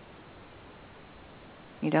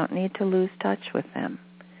 You don't need to lose touch with them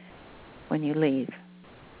when you leave,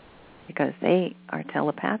 because they are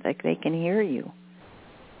telepathic. They can hear you.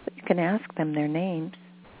 But you can ask them their names.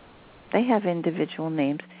 They have individual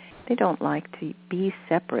names. They don't like to be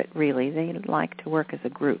separate, really. They like to work as a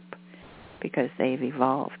group because they've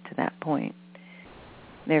evolved to that point.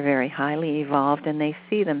 They're very highly evolved, and they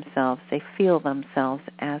see themselves, they feel themselves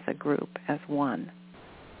as a group, as one.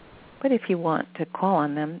 But if you want to call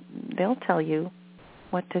on them, they'll tell you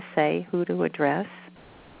what to say, who to address,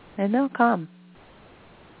 and they'll come.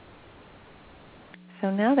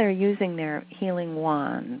 So now they're using their healing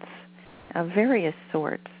wands of various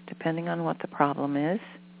sorts, depending on what the problem is.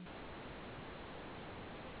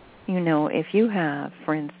 You know, if you have,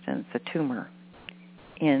 for instance, a tumor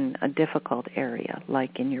in a difficult area,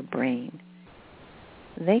 like in your brain,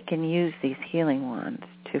 they can use these healing wands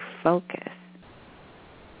to focus.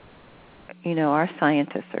 You know, our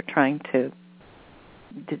scientists are trying to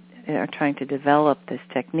develop this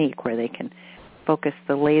technique where they can focus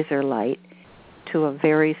the laser light to a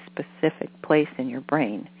very specific place in your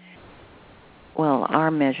brain. Well,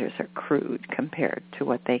 our measures are crude compared to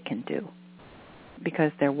what they can do,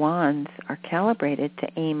 because their wands are calibrated to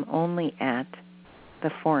aim only at the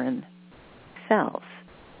foreign cells.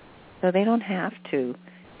 So they don't have to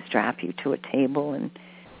strap you to a table and,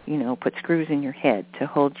 you know, put screws in your head to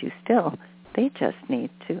hold you still. They just need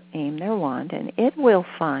to aim their wand, and it will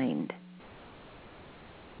find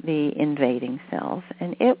the invading cells,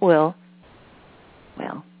 and it will,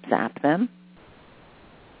 well, zap them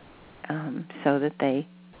so that they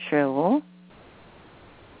shrivel,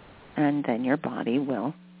 and then your body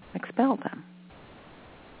will expel them.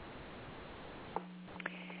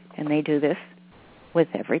 And they do this with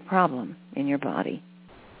every problem in your body.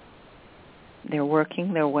 They're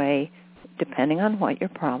working their way, depending on what your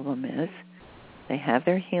problem is. They have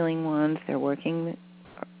their healing wands. They're working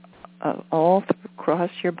all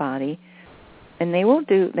across your body. And they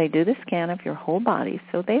do the scan of your whole body,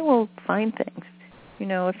 so they will find things. You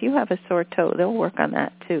know, if you have a sore toe, they'll work on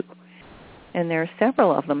that too. And there are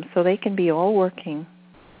several of them, so they can be all working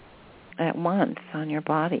at once on your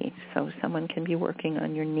body. So someone can be working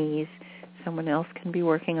on your knees, someone else can be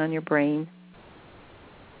working on your brain,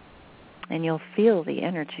 and you'll feel the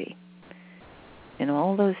energy in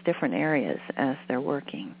all those different areas as they're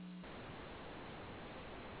working.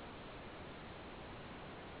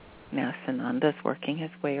 Now Sananda's working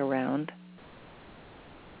his way around.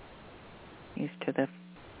 He's to the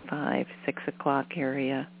 5, 6 o'clock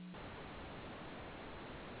area.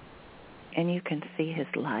 And you can see his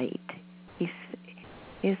light.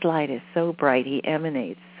 His light is so bright. He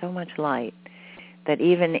emanates so much light that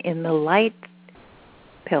even in the light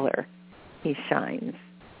pillar, he shines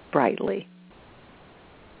brightly.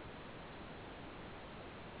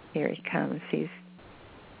 Here he comes.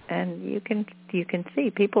 And you can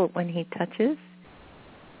see people, when he touches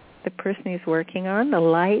the person he's working on, the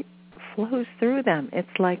light flows through them.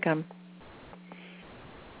 It's like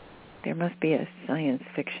there must be a science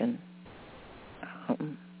fiction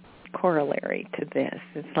corollary to this.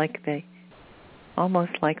 It's like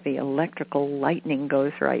almost like the electrical lightning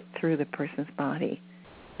goes right through the person's body,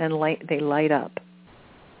 and they light up.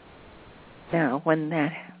 Now,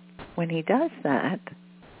 when he does that,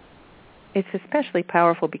 it's especially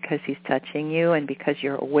powerful because he's touching you and because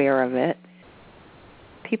you're aware of it.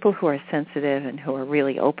 People who are sensitive and who are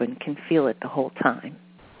really open can feel it the whole time.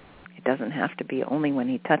 It doesn't have to be only when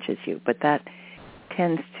he touches you, but that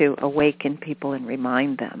tends to awaken people and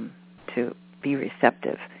remind them to be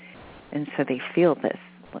receptive. And so they feel this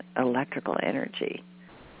electrical energy,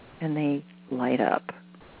 and they light up.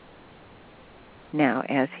 Now,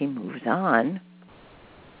 as he moves on,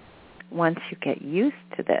 once you get used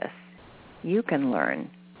to this, you can learn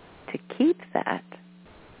to keep that.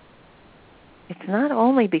 It's not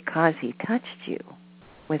only because he touched you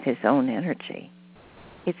with his own energy.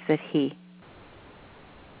 It's that he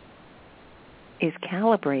is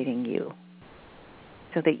calibrating you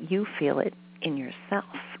so that you feel it in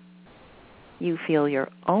yourself. You feel your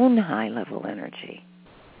own high-level energy.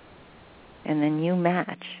 And then you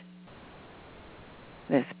match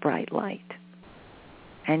this bright light.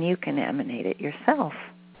 And you can emanate it yourself.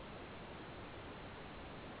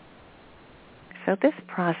 So this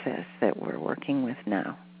process that we're working with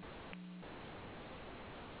now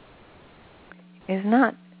is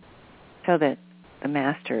not so that the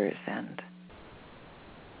masters and,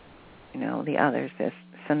 the others, this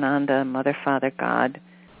Sananda, Mother, Father, God,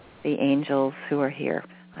 the angels who are here.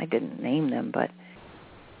 I didn't name them, but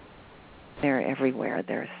they're everywhere.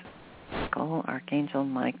 There's Archangel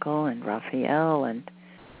Michael and Raphael and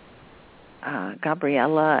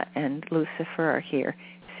Gabriella and Lucifer are here.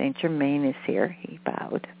 St. Germain is here. He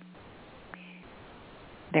bowed.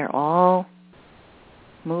 They're all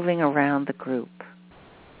moving around the group.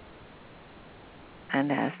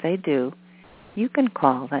 And as they do, you can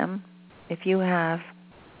call them. If you have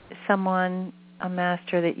someone, a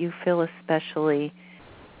master that you feel especially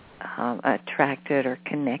attracted or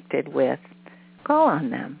connected with, call on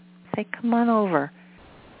them. Say, come on over.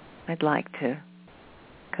 I'd like to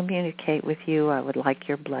communicate with you. I would like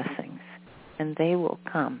your blessings. And they will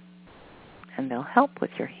come, and they'll help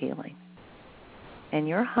with your healing. And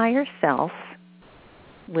your higher self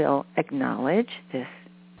will acknowledge this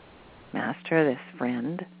master, this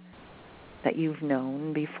friend that you've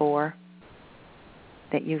known before,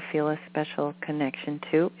 that you feel a special connection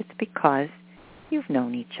to. It's because you've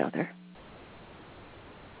known each other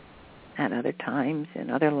at other times, in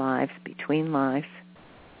other lives, between lives.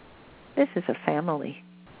 This is a family.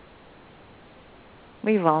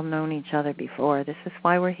 We've all known each other before. This is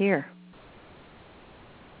why we're here.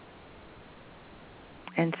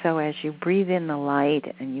 And so as you breathe in the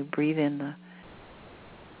light and you breathe in the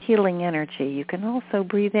healing energy, you can also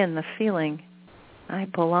breathe in the feeling, I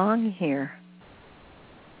belong here.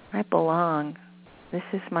 I belong. This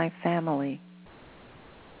is my family.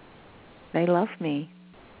 They love me.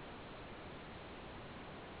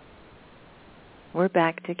 We're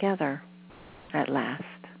back together at last.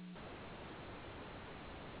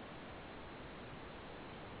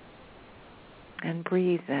 And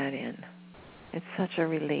breathe that in. It's such a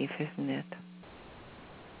relief, isn't it?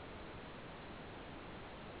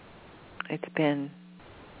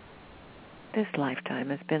 This lifetime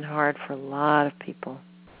has been hard for a lot of people.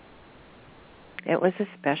 It was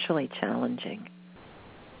especially challenging,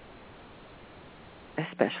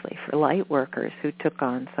 especially for light workers who took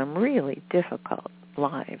on some really difficult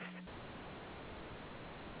lives.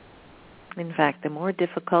 In fact, the more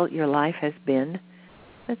difficult your life has been,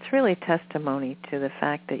 it's really testimony to the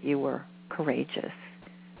fact that you were courageous,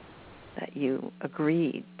 that you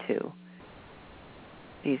agreed to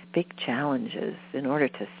these big challenges in order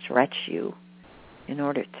to stretch you, in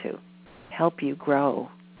order to help you grow.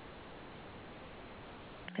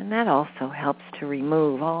 And that also helps to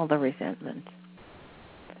remove all the resentment,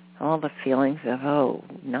 all the feelings of, oh,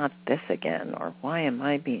 not this again, or why am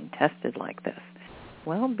I being tested like this?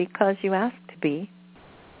 Well, because you asked to be.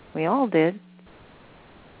 We all did.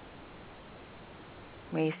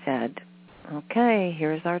 We said, okay,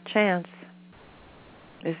 here's our chance.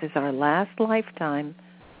 This is our last lifetime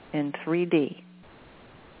in 3D.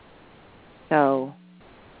 So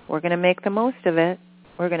we're going to make the most of it.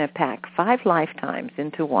 We're going to pack 5 lifetimes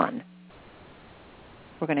into one.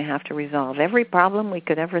 We're going to have to resolve every problem we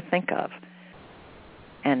could ever think of.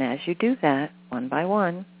 And as you do that, one by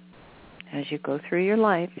one, as you go through your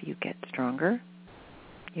life, you get stronger.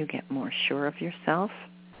 You get more sure of yourself.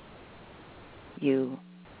 You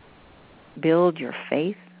build your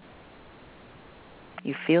faith.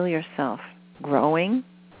 You feel yourself growing.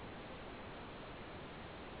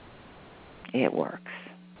 It works.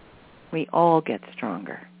 We all get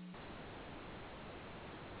stronger.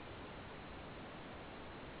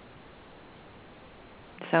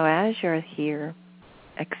 So as you're here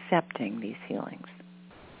accepting these healings,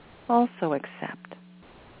 also accept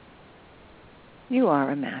you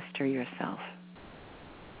are a master yourself.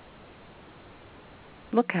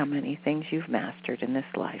 Look how many things you've mastered in this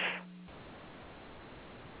life.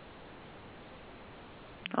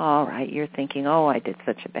 All right, you're thinking, oh, I did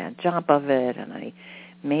such a bad job of it, and I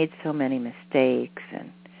made so many mistakes.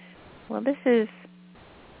 And well, this is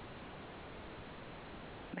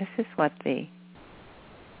what the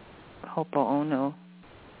Ho'oponopono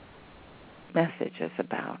message is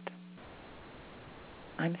about.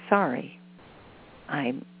 I'm sorry.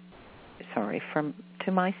 I'm sorry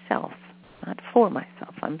to myself, not for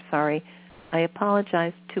myself. I'm sorry. I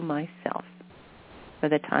apologize to myself for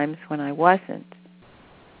the times when I wasn't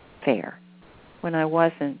fair, when I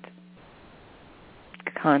wasn't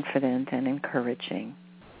confident and encouraging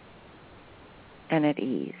and at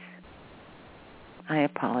ease. I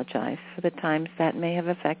apologize for the times that may have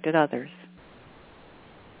affected others.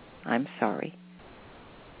 I'm sorry.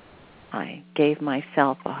 I gave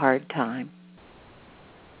myself a hard time.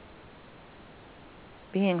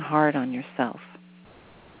 Being hard on yourself.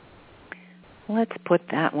 Let's put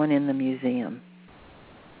that one in the museum.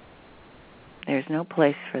 There's no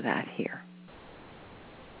place for that here.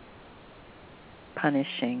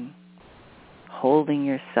 Punishing, holding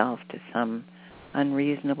yourself to some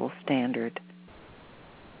unreasonable standard.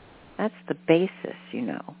 That's the basis,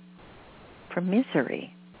 for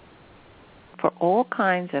misery, for all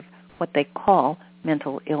kinds of what they call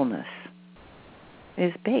mental illness,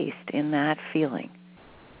 is based in that feeling.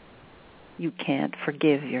 You can't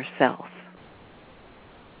forgive yourself.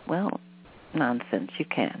 Well, nonsense, you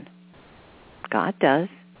can. God does.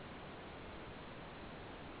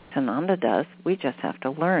 Sananda does. We just have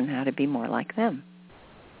to learn how to be more like them.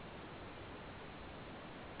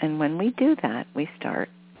 And when we do that, we start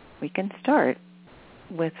we can start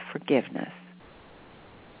with forgiveness,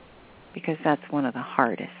 because that's one of the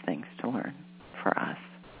hardest things to learn for us.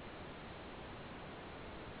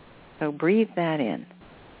 So breathe that in.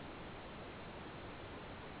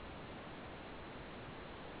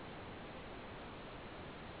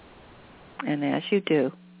 And as you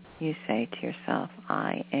do, you say to yourself,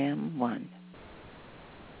 I am one.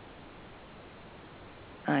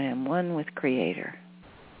 I am one with Creator.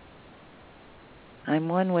 I'm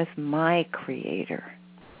one with my Creator.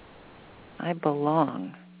 I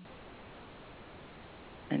belong.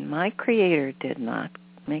 And my Creator did not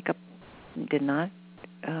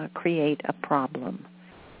create a problem.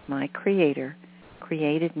 My Creator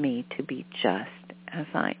created me to be just as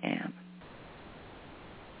I am,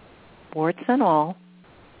 warts and all,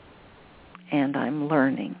 and I'm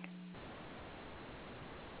learning.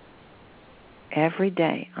 Every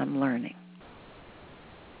day I'm learning.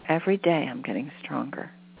 Every day I'm getting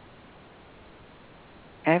stronger.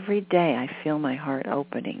 Every day I feel my heart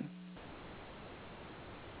opening.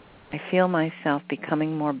 I feel myself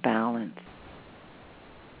becoming more balanced,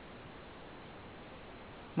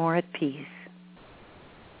 more at peace.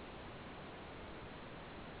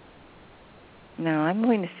 Now I'm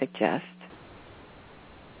going to suggest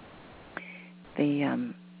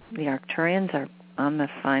the Arcturians are in the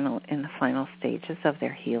final stages of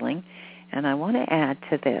their healing, and I want to add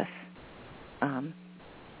to this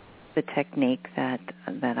the technique that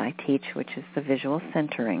I teach, which is the visual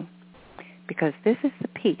centering, because this is the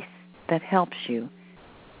piece that helps you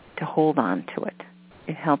to hold on to it.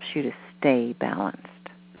 It helps you to stay balanced.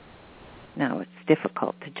 Now, it's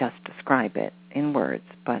difficult to just describe it in words,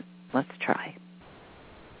 but let's try.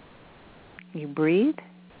 You breathe,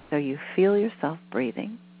 so you feel yourself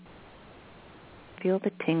breathing. Feel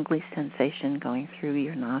the tingly sensation going through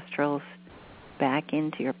your nostrils, back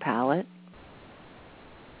into your palate.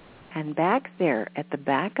 And back there, at the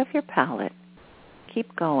back of your palate,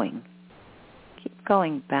 keep going. Keep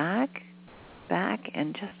going back,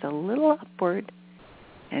 and just a little upward.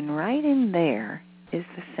 And right in there is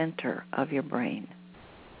the center of your brain.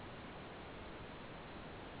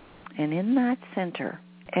 And in that center,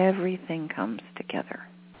 everything comes together.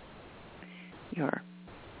 Your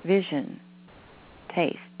vision,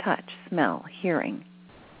 taste, touch, smell, hearing.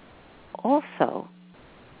 Also,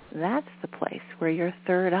 that's the place where your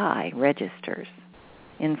third eye registers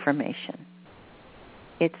information.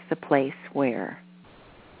 It's the place where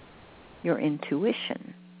your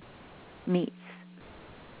intuition meets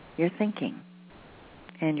your thinking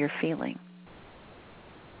and your feeling.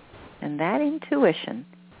 And that intuition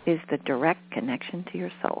is the direct connection to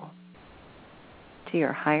your soul, to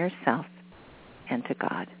your higher self, and to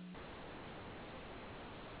God.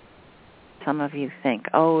 Some of you think,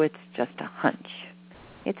 oh, it's just a hunch.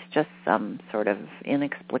 It's just some sort of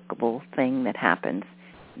inexplicable thing that happens.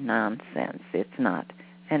 Nonsense. It's not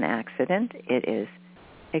an accident. It is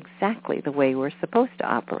exactly the way we're supposed to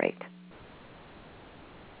operate.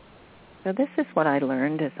 So this is what I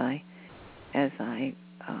learned as I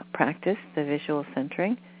practice the visual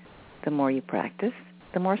centering. The more you practice,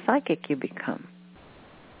 the more psychic you become.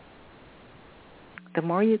 The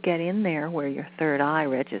more you get in there where your third eye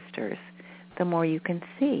registers, the more you can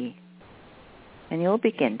see. And you'll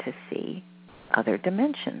begin to see other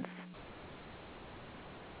dimensions.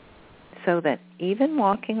 So that even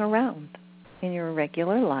walking around in your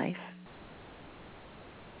regular life,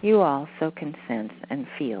 you also can sense and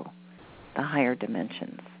feel the higher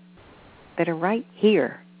dimensions that are right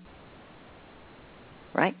here,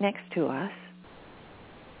 right next to us.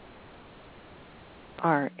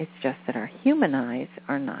 It's just that our human eyes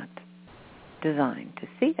are not designed to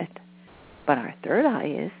see it, but our third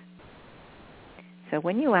eye is. So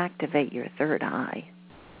when you activate your third eye,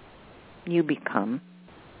 you become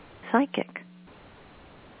psychic.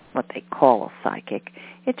 What they call psychic.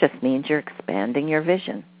 It just means you're expanding your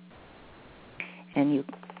vision. And you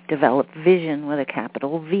develop vision with a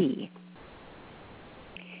capital V.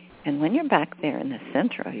 And when you're back there in the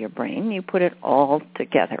center of your brain, you put it all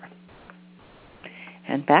together.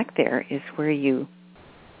 And back there is where you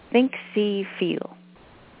think, see, feel.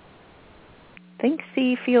 Think,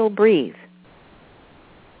 see, feel, breathe.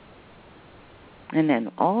 And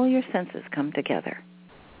then all your senses come together.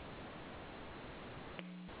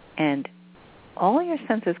 And all your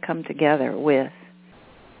senses come together with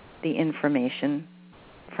the information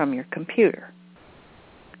from your computer.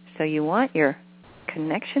 So you want your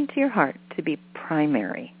connection to your heart to be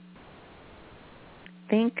primary.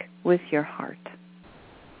 Think with your heart.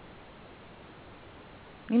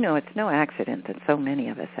 You know, it's no accident that so many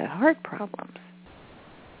of us have heart problems.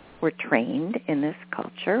 We're trained in this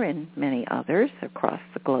culture and many others across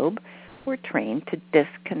the globe. We're trained to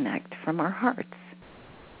disconnect from our hearts.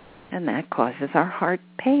 And that causes our heart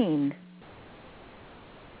pain.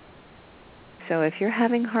 So if you're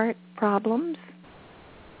having heart problems,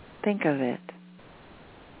 think of it.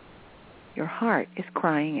 Your heart is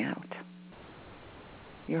crying out.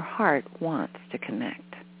 Your heart wants to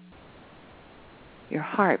connect. Your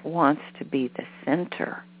heart wants to be the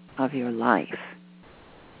center of your life,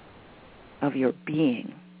 of your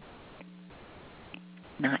being,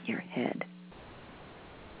 not your head.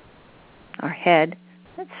 Our head,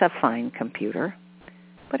 it's a fine computer,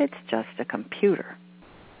 but it's just a computer.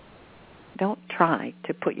 Don't try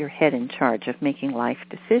to put your head in charge of making life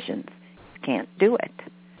decisions. You can't do it.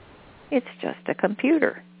 It's just a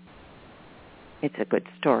computer. It's a good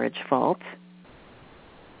storage vault.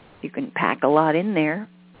 You can pack a lot in there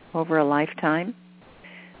over a lifetime.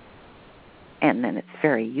 And then it's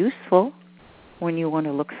very useful when you want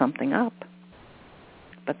to look something up.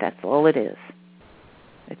 But that's all it is.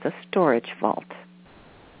 It's a storage vault.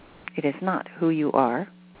 It is not who you are.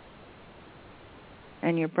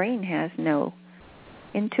 And your brain has no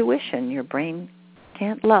intuition. Your brain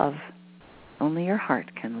can't love. Only your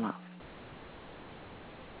heart can love.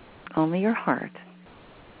 Only your heart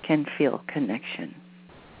can feel connection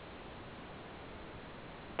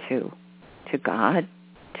to God,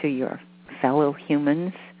 to your fellow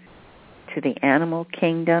humans, to the animal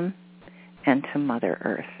kingdom, and to Mother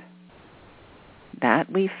Earth.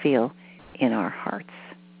 That we feel in our hearts.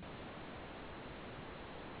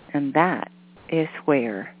 And that is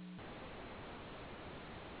where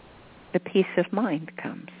the peace of mind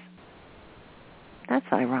comes. That's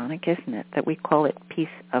ironic, isn't it, that we call it peace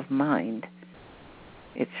of mind.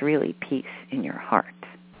 It's really peace in your heart.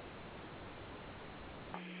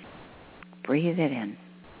 Breathe it in.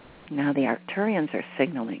 Now the Arcturians are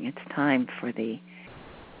signaling it's time for the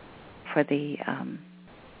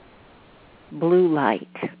blue light.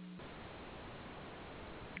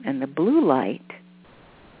 And the blue light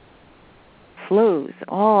flows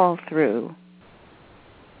all through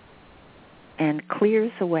and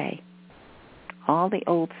clears away all the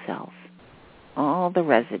old cells, all the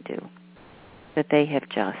residue that they have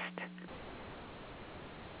just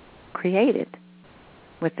created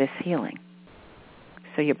with this healing.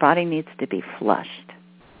 So your body needs to be flushed.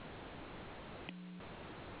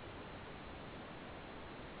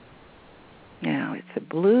 Now, it's a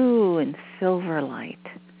blue and silver light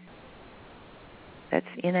that's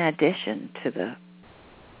in addition to the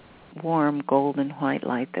warm golden white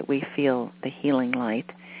light that we feel, the healing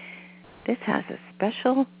light. This has a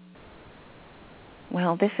special,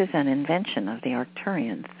 well, this is an invention of the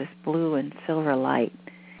Arcturians, this blue and silver light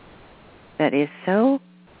that is so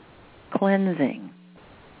cleansing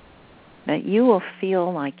that you will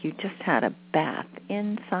feel like you just had a bath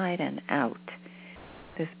inside and out.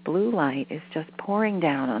 This blue light is just pouring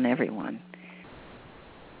down on everyone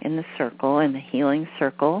in the circle, in the healing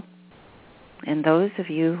circle. And those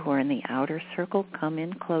of you who are in the outer circle, come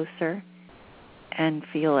in closer and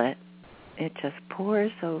feel it. It just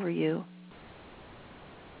pours over you.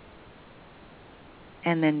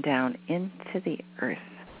 And then down into the earth.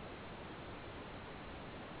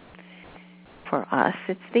 For us,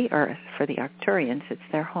 it's the earth. For the Arcturians, it's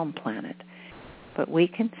their home planet. But we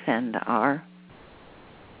can send our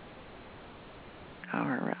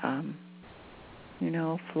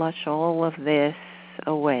flush all of this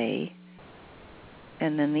away,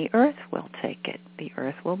 and then the earth will take it. The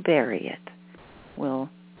earth will bury it. Will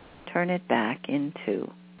turn it back into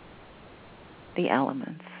the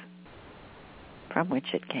elements from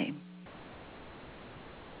which it came.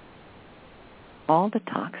 All the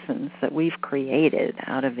toxins that we've created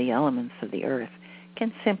out of the elements of the earth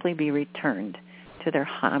can simply be returned to their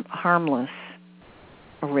harmless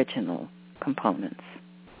original components.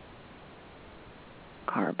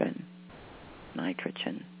 Carbon,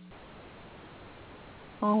 nitrogen,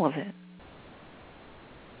 all of it.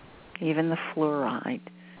 Even the fluoride,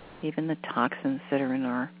 even the toxins that are in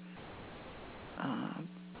our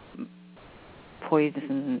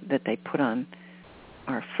poison that they put on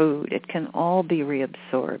our food, it can all be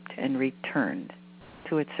reabsorbed and returned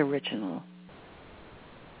to its original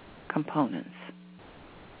components.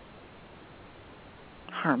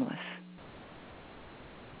 Harmless.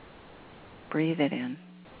 Breathe it in.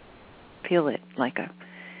 Feel it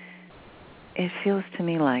it feels to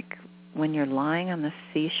me like when you're lying on the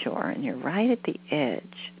seashore and you're right at the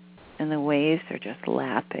edge and the waves are just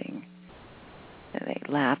lapping. And they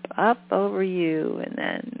lap up over you, and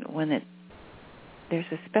then there's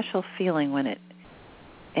a special feeling when it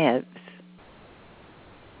ebbs.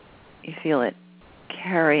 You feel it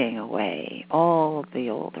carrying away all of the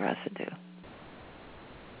old residue.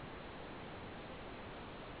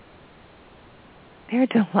 They're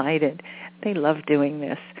delighted. They love doing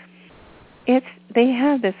this. They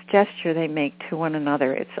have this gesture they make to one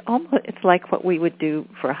another. It's like what we would do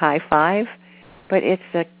for a high five, but it's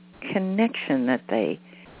a connection that they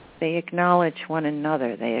acknowledge one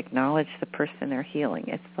another. They acknowledge the person they're healing.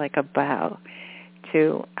 It's like a bow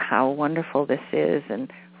to how wonderful this is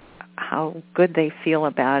and how good they feel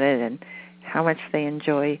about it and how much they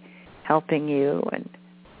enjoy helping you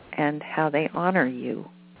and how they honor you.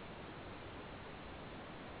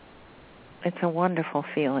 It's a wonderful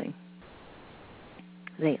feeling.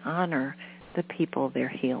 They honor the people they're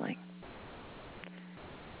healing.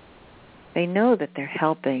 They know that they're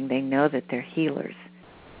helping. They know that they're healers.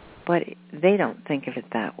 But they don't think of it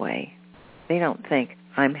that way. They don't think,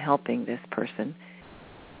 I'm helping this person.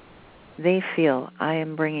 They feel, I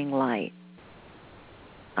am bringing light.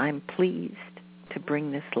 I'm pleased to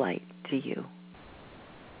bring this light to you.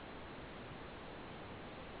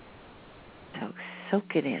 So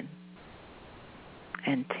soak it in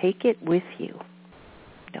and take it with you.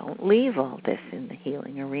 Don't leave all this in the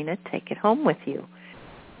healing arena. Take it home with you.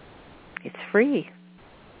 It's free.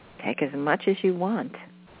 Take as much as you want.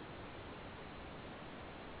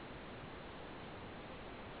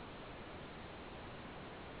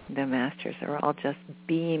 The masters are all just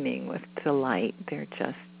beaming with delight. They're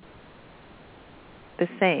just the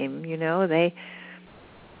same, you know. They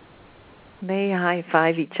high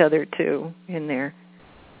five each other too in their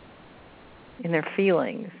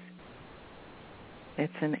feelings.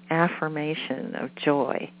 It's an affirmation of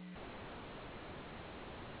joy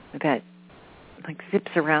that like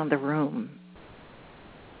zips around the room.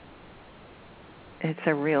 It's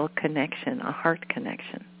a real connection, a heart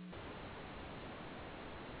connection.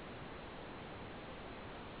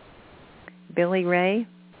 Billy Ray,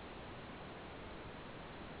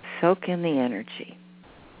 soak in the energy.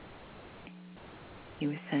 He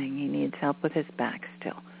was saying he needs help with his back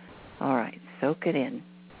still. All right, soak it in.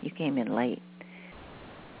 You came in late,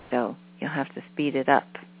 so you'll have to speed it up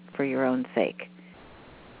for your own sake.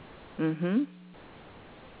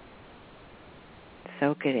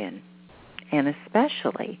 Soak it in. And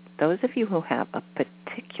especially those of you who have a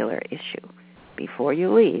particular issue, before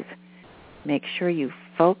you leave, make sure you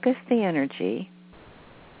focus the energy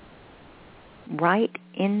right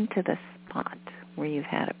into the spot where you've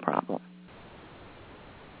had a problem.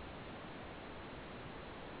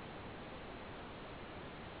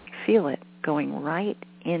 Feel it going right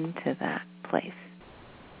into that place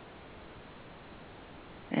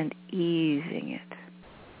and easing it.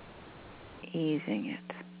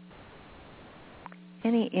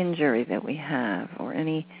 Any injury that we have or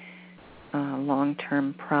any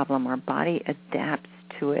long-term problem, our body adapts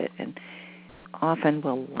to it and often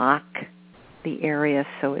will lock the area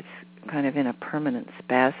so it's kind of in a permanent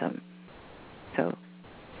spasm. So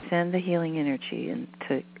send the healing energy in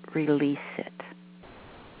to release it,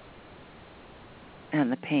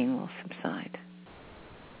 and the pain will subside.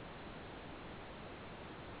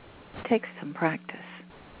 It takes some practice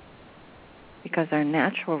because our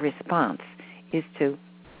natural response is to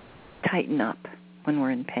tighten up when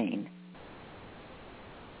we're in pain.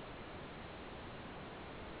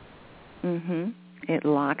 It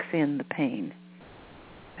locks in the pain.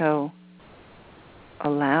 So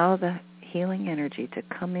allow the healing energy to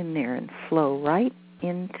come in there and flow right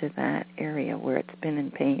into that area where it's been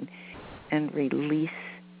in pain and release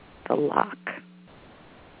the lock.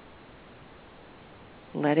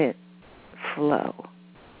 Let it flow.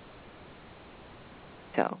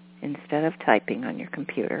 So instead of typing on your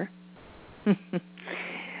computer,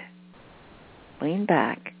 lean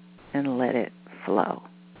back and let it flow.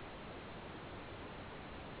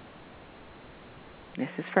 This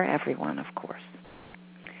is for everyone, of course.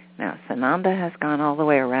 Now, Sananda has gone all the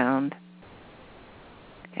way around.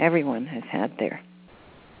 Everyone has had their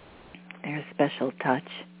special touch.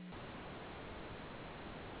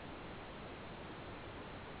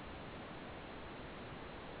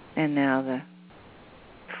 And now the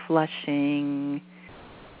flushing,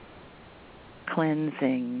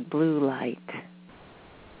 cleansing blue light.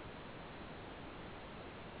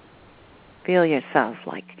 Feel yourself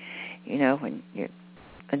like, you know, when you're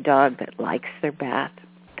a dog that likes their bath,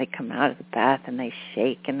 they come out of the bath and they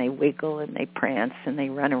shake and they wiggle and they prance and they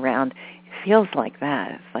run around. It feels like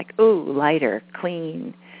that. It's like, ooh, lighter,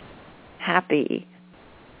 clean, happy.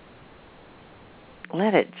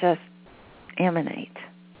 Let it just emanate.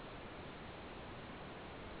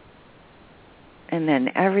 And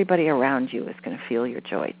then everybody around you is going to feel your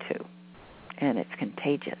joy too. And it's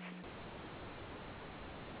contagious.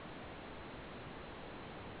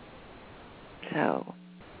 so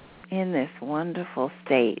in this wonderful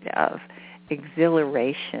state of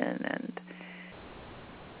exhilaration and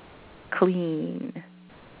clean,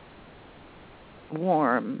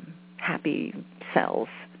 warm, happy cells.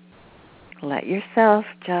 Let yourself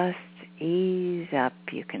just ease up.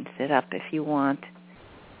 You can sit up if you want.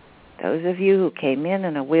 Those of you who came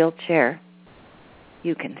in a wheelchair,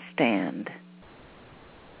 you can stand.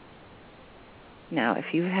 Now, if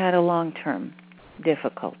you've had a long-term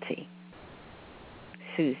difficulty,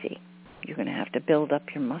 Susie, you're going to have to build up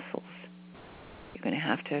your muscles. You're going to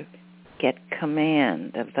have to get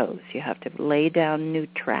command of those. You have to lay down new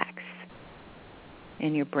tracks.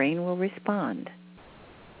 And your brain will respond.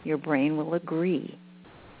 Your brain will agree.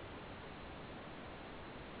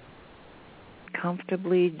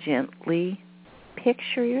 Comfortably, gently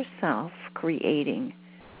picture yourself creating,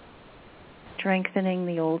 strengthening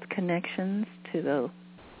the old connections to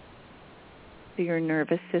your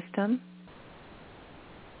nervous system,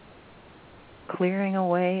 clearing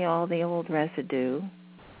away all the old residue,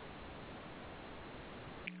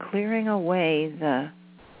 clearing away the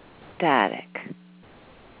static.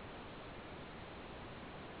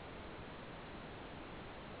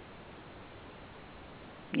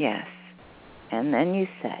 Yes. And then you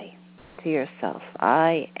say to yourself,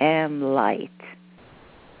 I am light.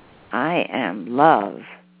 I am love.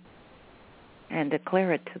 And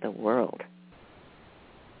declare it to the world.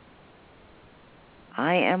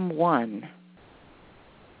 I am one.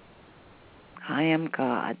 I am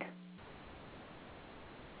God.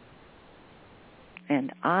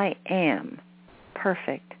 And I am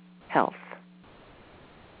perfect health.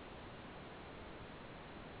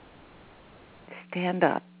 Stand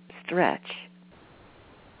up, stretch,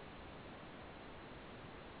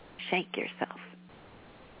 shake yourself,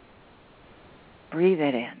 breathe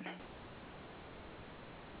it in.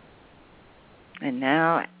 And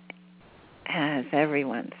now, as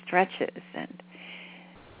everyone stretches and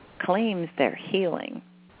claims their healing,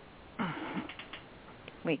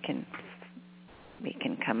 we can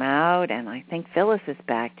come out, and I think Phyllis is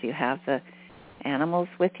back. Do you have the animals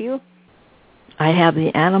with you? I have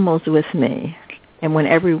the animals with me. And when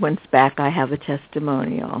everyone's back, I have a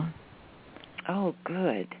testimonial. Oh,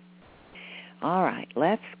 good. All right,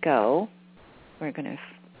 let's go. We're going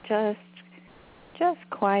to just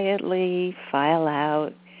quietly file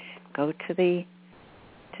out, go to the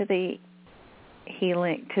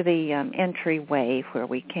healing, to the entryway where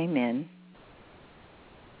we came in,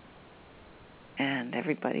 and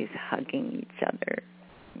everybody's hugging each other,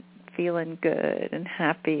 feeling good and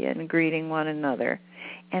happy and greeting one another.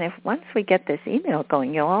 And if once we get this email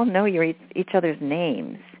going, you'll all know each other's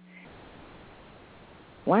names.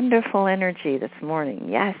 Wonderful energy this morning.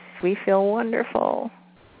 Yes, we feel wonderful.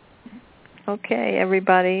 Okay,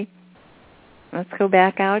 everybody, let's go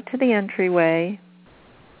back out to the entryway.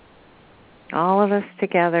 All of us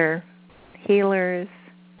together, healers,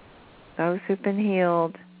 those who've been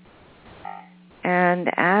healed. And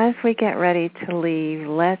as we get ready to leave,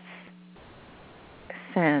 let's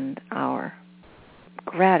send our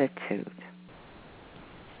gratitude,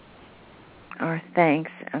 our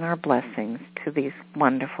thanks, and our blessings to these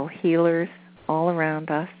wonderful healers all around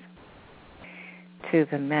us, to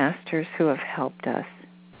the masters who have helped us,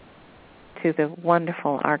 to the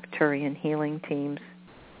wonderful Arcturian healing teams.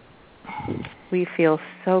 We feel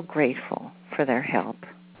so grateful for their help.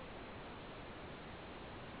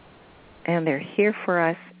 And they're here for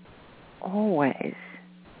us always.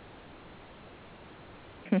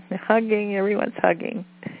 Hugging, everyone's hugging.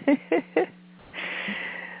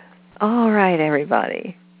 All right,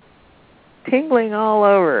 everybody. Tingling all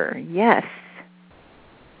over. Yes.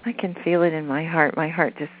 I can feel it in my heart. My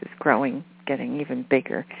heart just is growing, getting even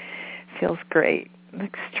bigger. Feels great.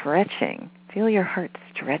 Like stretching. Feel your heart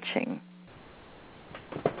stretching.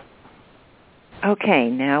 Okay,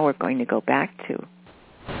 now we're going to go back to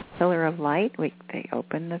Pillar of Light. They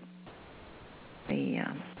open the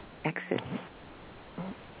exit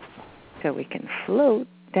so we can float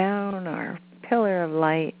down our Pillar of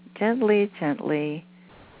Light gently, gently.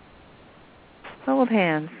 Hold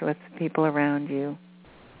hands with the people around you.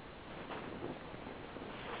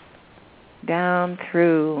 Down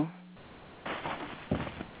through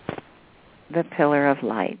the Pillar of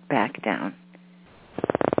Light, back down.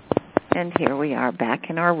 And here we are back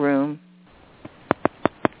in our room,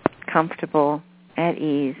 comfortable, at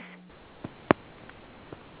ease,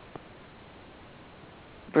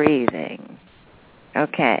 breathing.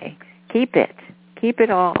 Okay, keep it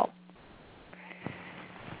all.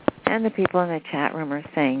 And the people in the chat room are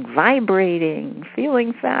saying, vibrating,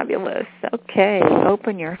 feeling fabulous. Okay,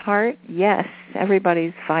 open your heart. Yes,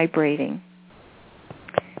 everybody's vibrating.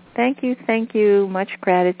 Thank you. Much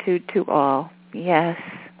gratitude to all. Yes.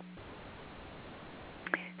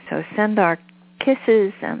 So send our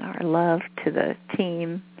kisses and our love to the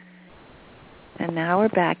team. And now we're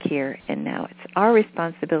back here, and now it's our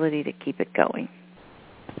responsibility to keep it going.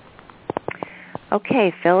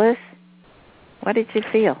 Okay, Phyllis, what did you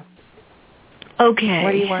feel? Okay.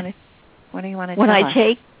 What do you want to tell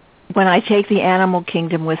us? When I take the animal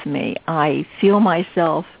kingdom with me, I feel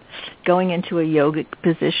myself going into a yogic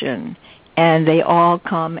position, and they all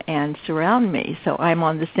come and surround me, so I'm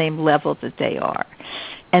on the same level that they are.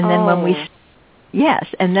 And then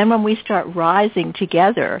when we start rising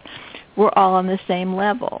together, we're all on the same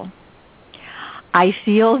level. I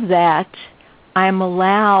feel that I'm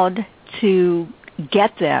allowed to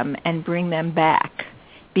get them and bring them back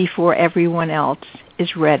before everyone else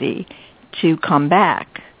is ready to come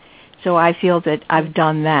back. So I feel that I've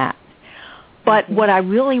done that. But what I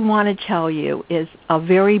really want to tell you is a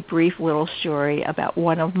very brief little story about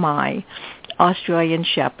one of my Australian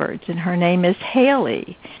shepherds, and her name is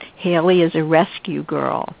Haley. Haley is a rescue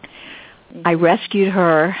girl. I rescued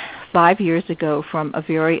her 5 years ago from a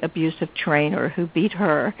very abusive trainer who beat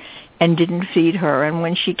her and didn't feed her. And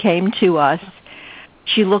when she came to us,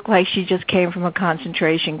 she looked like she just came from a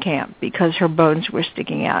concentration camp because her bones were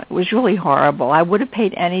sticking out. It was really horrible. I would have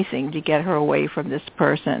paid anything to get her away from this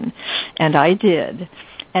person, and I did.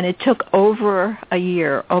 And it took over a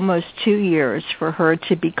year, almost 2 years, for her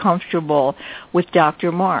to be comfortable with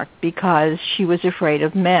Dr. Mark because she was afraid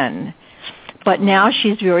of men. But now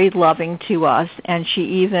she's very loving to us, and she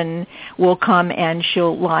even will come and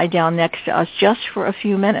she'll lie down next to us just for a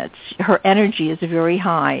few minutes. Her energy is very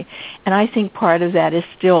high, and I think part of that is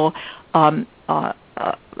still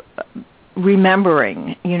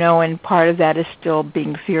remembering, and part of that is still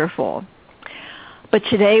being fearful. But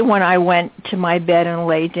today when I went to my bed and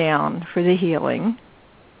lay down for the healing,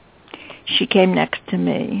 she came next to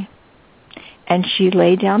me, and she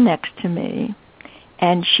lay down next to me,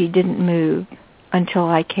 and she didn't move until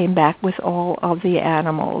I came back with all of the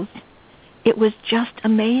animals. It was just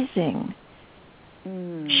amazing.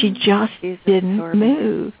 She just didn't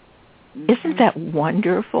move. Isn't that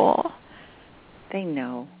wonderful? They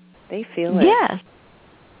know. They feel it. Yes.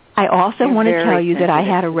 I also want to tell you that I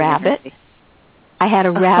had a rabbit. I had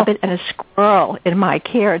a rabbit and a squirrel in my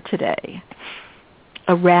care today.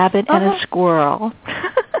 A rabbit and a squirrel.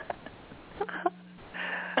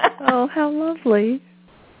 Oh, how lovely.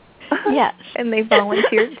 Yes. And they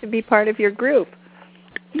volunteered to be part of your group.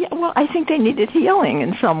 Yeah, well, I think they needed healing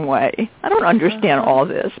in some way. I don't understand all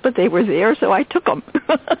this, but they were there, so I took them.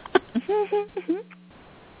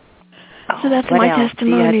 So that's my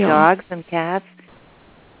testimonial. Do you have dogs and cats?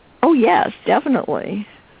 Oh, yes, definitely.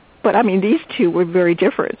 But, I mean, these two were very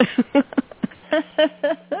different. A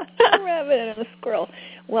rabbit and a squirrel.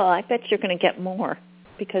 Well, I bet you're going to get more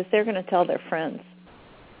because they're going to tell their friends.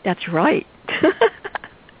 That's right.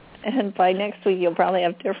 And by next week, you'll probably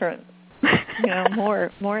have different,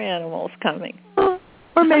 more animals coming.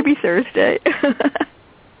 Or maybe Thursday.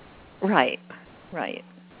 Right.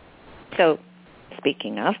 So,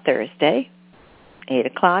 speaking of Thursday, 8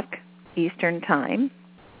 o'clock Eastern Time,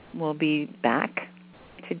 we'll be back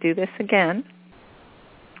to do this again.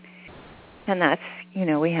 And that's,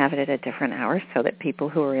 we have it at a different hour so that people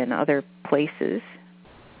who are in other places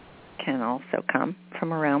can also come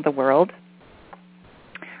from around the world.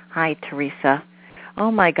 Hi, Teresa.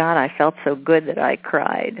 Oh, my God, I felt so good that I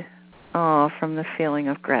cried. Oh, from the feeling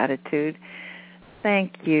of gratitude.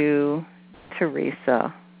 Thank you,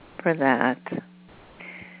 Teresa, for that.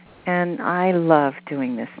 And I love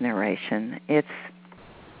doing this narration. It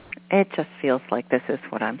just feels like this is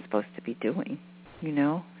what I'm supposed to be doing,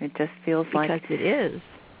 It just feels because like... Because it is.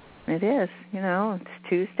 It is, It's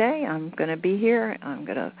Tuesday. I'm going to be here. I'm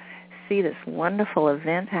going to see this wonderful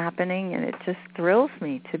event happening, and it just thrills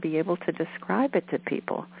me to be able to describe it to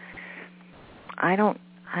people. I don't,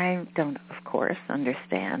 of course,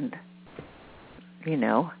 understand,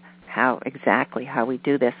 how we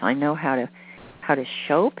do this. I know how to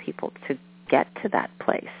show people to get to that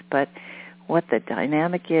place, but what the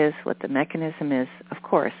dynamic is, what the mechanism is, of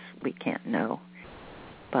course, we can't know.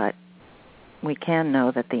 But we can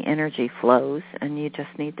know that the energy flows, and you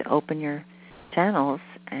just need to open your channels,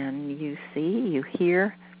 and you see, you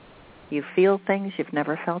hear, you feel things you've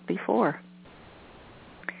never felt before.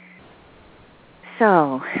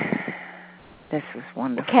 So, this was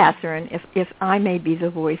wonderful. Kathryn, if I may be the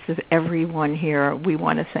voice of everyone here, we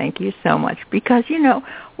want to thank you so much because,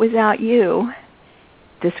 without you,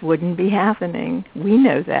 this wouldn't be happening. We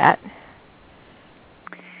know that.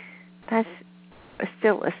 That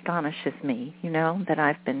still astonishes me, that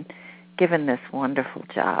I've been given this wonderful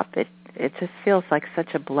job. It just feels like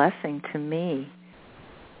such a blessing to me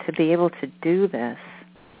to be able to do this.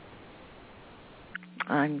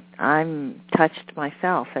 I'm touched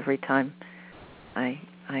myself every time I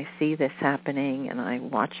see this happening, and I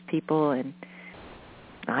watch people, and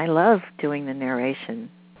I love doing the narration.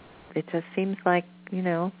 It just seems like,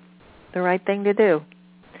 the right thing to do.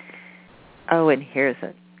 Oh, and here's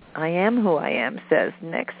it. I am who I am says,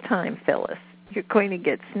 next time, Phyllis, you're going to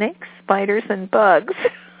get snakes, spiders, and bugs.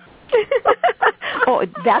 Oh,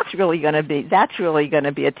 that's really going to be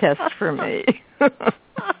a test for me.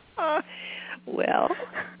 Well,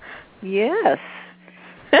 yes.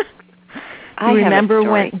 I remember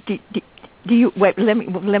when? Do you wait?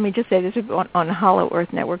 Let me just say this on Hollow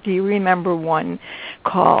Earth Network. Do you remember one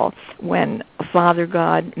call when Father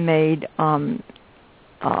God made a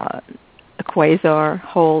quasar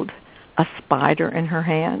hold a spider in her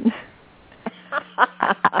hand?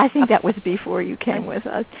 I think that was before you came with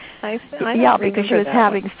us. Because she was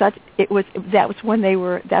having such. That's when they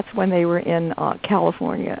were in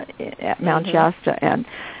California at Mount Shasta, and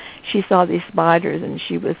she saw these spiders, and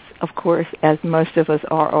she was, of course, as most of us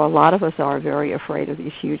are, or a lot of us are, very afraid of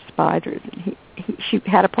these huge spiders. And she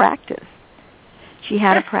had a practice. She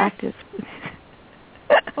had a practice.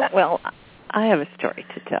 Well, I have a story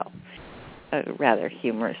to tell, a rather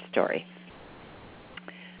humorous story.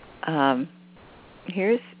 I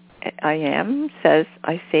am says,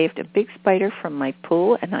 I saved a big spider from my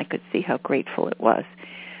pool, and I could see how grateful it was.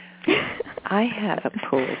 I have a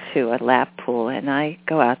pool, too, a lap pool, and I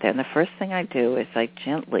go out there, and the first thing I do is I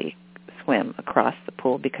gently swim across the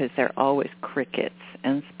pool because there are always crickets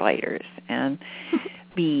and spiders and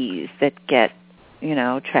bees that get,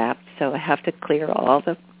 trapped. So I have to clear all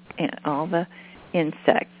the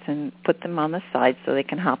insects and put them on the side so they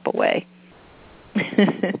can hop away.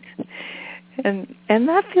 And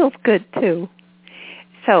that feels good, too.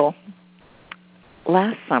 So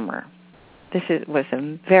last summer, was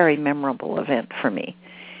a very memorable event for me.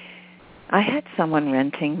 I had someone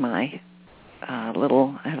renting my I have a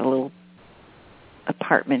little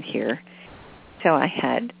apartment here. So I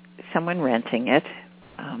had someone renting it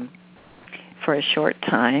for a short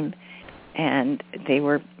time, and they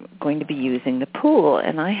were going to be using the pool.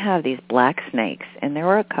 And I have these black snakes, and there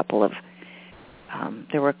were a couple of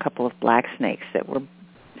black snakes that were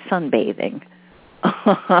sunbathing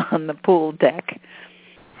on the pool deck.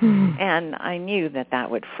 And I knew that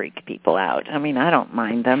would freak people out. I mean, I don't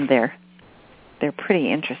mind them. They're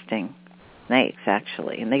pretty interesting snakes,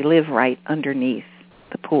 actually, and they live right underneath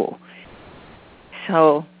the pool.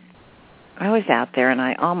 So I was out there, and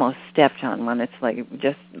I almost stepped on one. It's like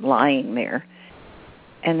just lying there.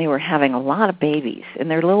 And they were having a lot of babies, and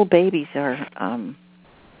their little babies are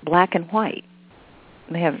black and white.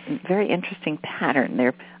 They have a very interesting pattern.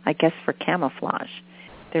 They're, I guess, for camouflage.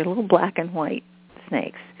 They're little black and white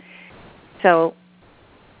snakes. So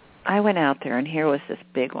I went out there, and here was this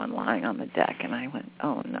big one lying on the deck, and I went,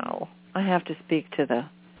 oh, no. I have to speak to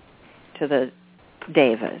the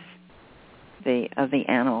devas of the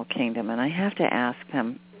animal kingdom, and I have to ask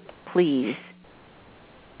them, please,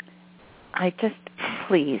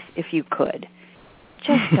 if you could,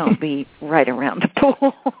 just don't be right around the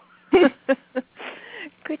pool.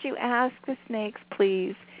 Could you ask the snakes,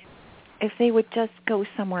 please, if they would just go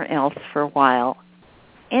somewhere else for a while,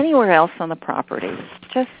 anywhere else on the property,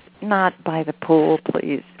 just not by the pool,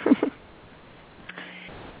 please.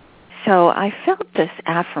 So I felt this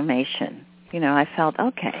affirmation. I felt,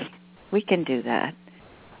 okay, we can do that.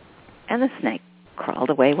 And the snake crawled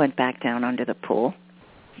away, went back down under the pool.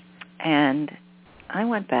 And I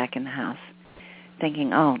went back in the house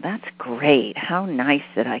thinking, oh, that's great. How nice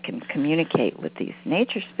that I can communicate with these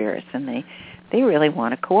nature spirits, and they really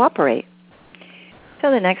want to cooperate. So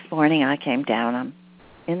the next morning I came down. I'm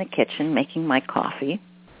in the kitchen making my coffee,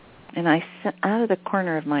 and out of the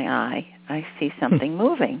corner of my eye, I see something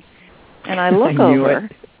moving. And I look over,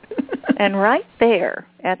 and right there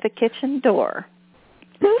at the kitchen door,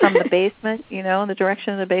 from the basement, in the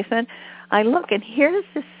direction of the basement, I look, and here's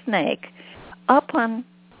this snake up on,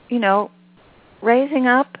 raising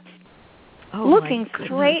up, looking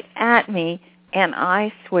straight at me, and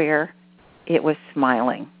I swear it was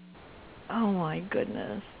smiling. Oh, my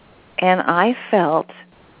goodness. And I felt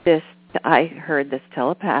this, I heard this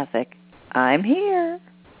telepathic, I'm here.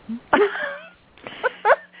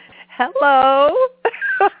 Hello.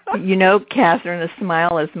 Kathryn, a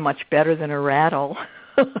smile is much better than a rattle.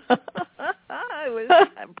 It was a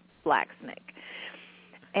black snake.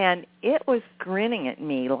 And it was grinning at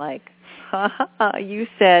me like, you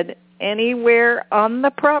said anywhere on the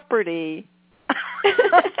property.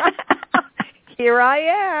 here I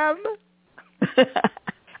am.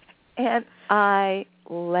 And I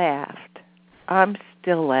laughed. I'm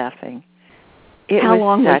still laughing. How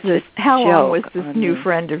long was this new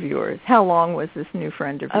friend of yours? How long was this new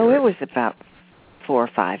friend of yours? Oh, it was about 4 or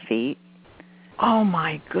 5 feet. Oh,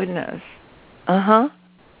 my goodness. Uh-huh.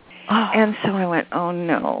 Oh. And so I went, oh,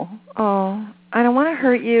 no. Oh, I don't want to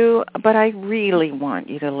hurt you, but I really want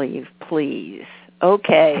you to leave, please.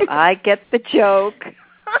 Okay, I get the joke.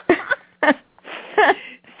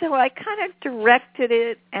 So I kind of directed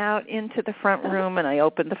it out into the front room, and I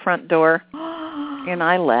opened the front door, and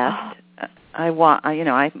I left.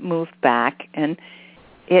 I moved back, and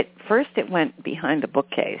first it went behind the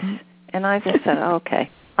bookcase, and I just said, okay,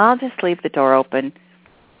 I'll just leave the door open,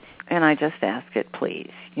 and I just asked it,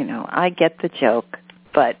 please. I get the joke,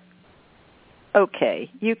 but okay,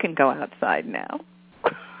 you can go outside now.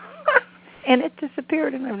 And it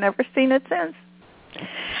disappeared, and I've never seen it since.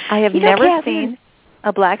 I have never seen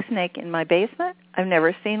a black snake in my basement. I've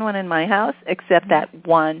never seen one in my house except that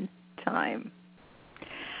one time.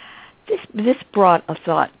 This brought a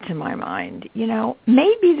thought to my mind.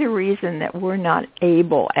 Maybe the reason that we're not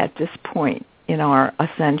able at this point in our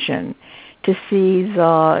ascension to see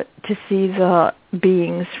the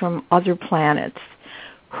beings from other planets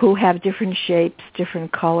who have different shapes,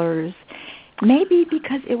 different colors, maybe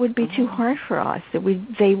because it would be too hard for us.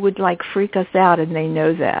 They would freak us out, and they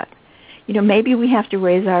know that. Maybe we have to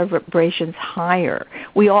raise our vibrations higher.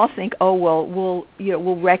 We all think, oh well,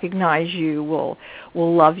 we'll recognize you,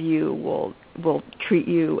 we'll love you, we'll treat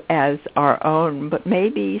you as our own. But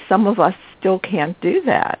maybe some of us still can't do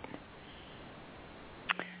that.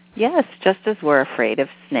 Yes, just as we're afraid of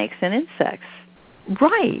snakes and insects.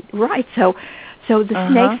 Right. So the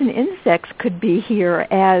snakes and insects could be here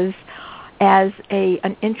as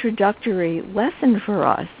an introductory lesson for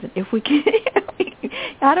us. If we can,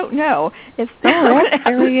 I don't know. That's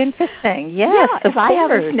very interesting. Yes, if I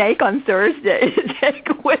have a snake on Thursday to take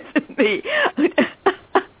with me,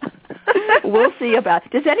 we'll see about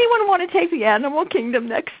it. Does anyone want to take the animal kingdom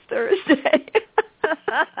next Thursday?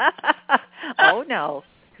 Oh, no.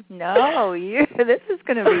 No, this is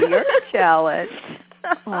going to be your challenge.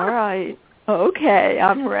 All right. Okay,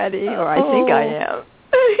 I'm ready, or I think I am.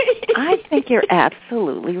 I think you're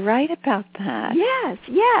absolutely right about that.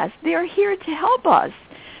 Yes. They're here to help us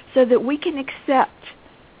so that we can accept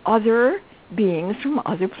other beings from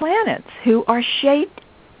other planets who are shaped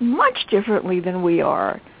much differently than we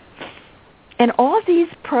are. And all these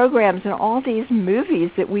programs and all these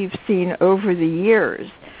movies that we've seen over the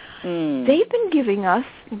years, they've been giving us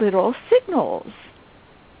little signals.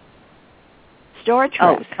 Star Trek.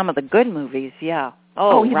 Oh, some of the good movies, yeah.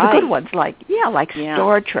 Oh, right. The good ones, like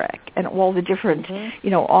Star Trek and all the different,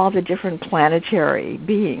 all the different planetary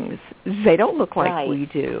beings. They don't look like we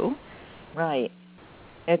do. Right.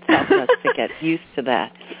 It's helped us to get used to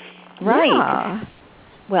that. Right. Yeah.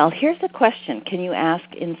 Well, here's a question. Can you ask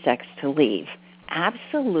insects to leave?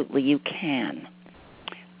 Absolutely, you can.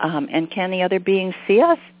 And can the other beings see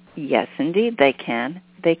us? Yes, indeed, they can.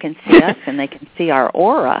 They can see us, and they can see our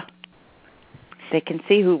aura. They can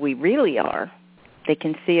see who we really are. They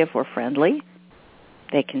can see if we're friendly.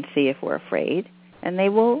 They can see if we're afraid. And they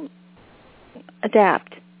will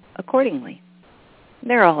adapt accordingly.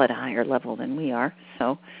 They're all at a higher level than we are.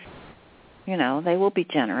 So, they will be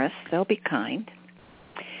generous. They'll be kind.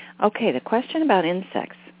 Okay, the question about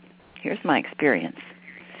insects. Here's my experience.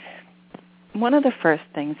 One of the first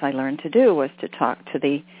things I learned to do was to talk to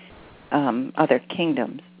the other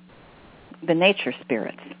kingdoms, the nature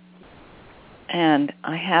spirits. And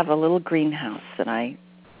I have a little greenhouse that I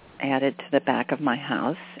added to the back of my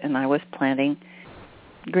house, and I was planting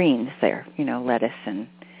greens there, lettuce and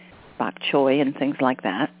bok choy and things like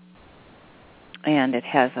that. And it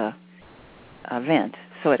has a vent,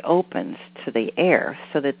 so it opens to the air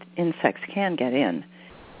so that insects can get in.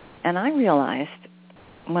 And I realized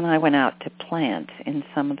when I went out to plant in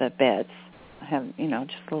some of the beds, I have,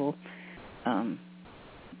 just little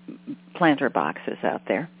planter boxes out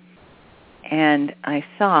there, and I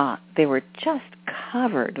saw they were just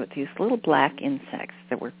covered with these little black insects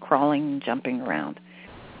that were crawling and jumping around.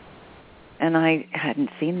 And I hadn't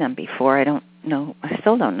seen them before. I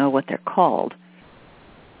still don't know what they're called.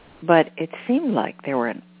 But it seemed like there were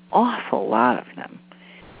an awful lot of them.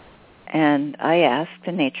 And I asked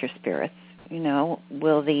the nature spirits, will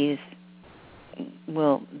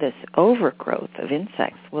this overgrowth of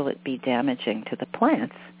insects, will it be damaging to the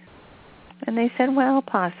plants? And they said, well,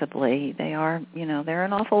 possibly. They are, there are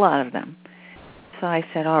an awful lot of them. So I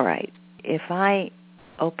said, all right, if I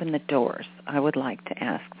open the doors, I would like to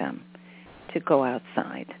ask them to go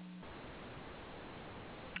outside.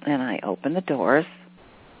 And I opened the doors.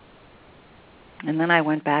 And then I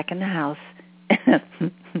went back in the house.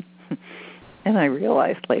 And I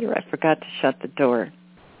realized later I forgot to shut the door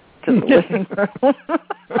to the living room.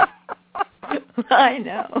 I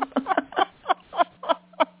know.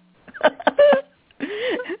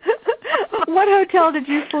 What hotel did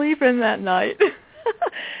you sleep in that night?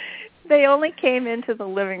 They only came into the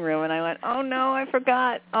living room, and I went, oh, no, I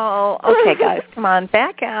forgot. Oh, okay, guys, come on,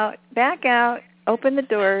 back out, open the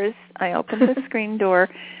doors. I opened the screen door,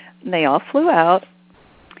 and they all flew out.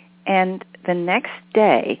 And the next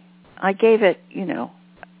day, I gave it,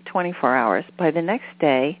 24 hours. By the next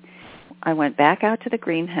day, I went back out to the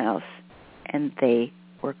greenhouse, and they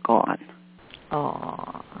were gone.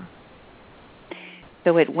 Aww.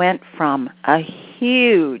 So it went from a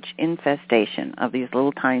huge infestation of these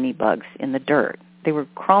little tiny bugs in the dirt. They were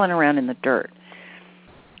crawling around in the dirt.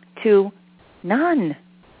 To none.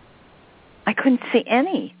 I couldn't see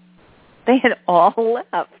any. They had all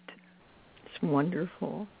left. It's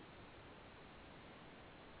wonderful.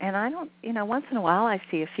 And I don't, once in a while I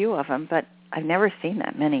see a few of them, but I've never seen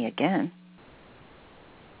that many again.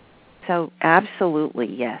 So absolutely,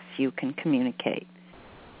 yes, you can communicate.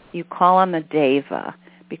 You call on the deva,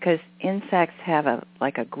 because insects have a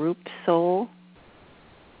group soul.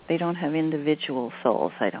 They don't have individual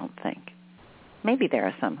souls, I don't think. Maybe there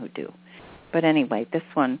are some who do. But anyway, this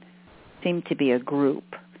one seemed to be a group.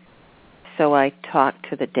 So I talked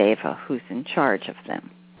to the deva who's in charge of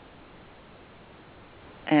them.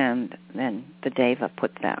 And then the deva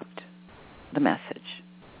puts out the message.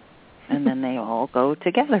 And then they all go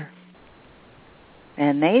together.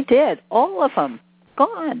 And they did, all of them.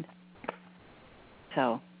 Gone.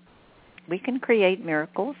 So we can create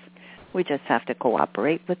miracles. We just have to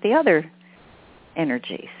cooperate with the other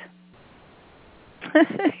energies.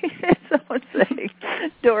 Someone saying,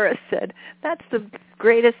 Doris said, that's the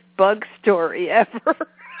greatest bug story ever.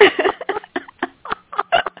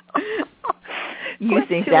 You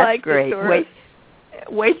think that's like great.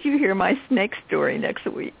 Wait till you hear my snake story next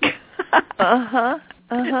week. Right.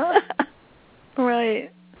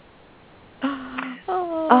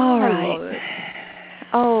 All right.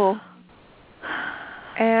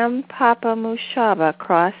 And Papa Mushaba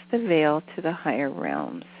crossed the veil to the higher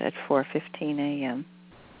realms at 4:15 a.m.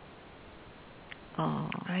 Oh.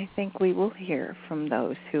 I think we will hear from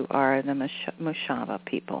those who are the Mushaba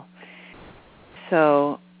people.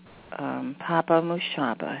 So Papa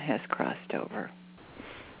Mushaba has crossed over.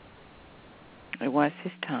 It was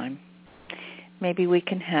his time. Maybe we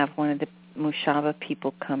can have one of the Mushaba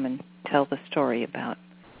people come and tell the story about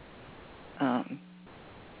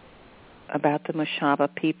the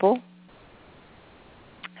Mushaba people,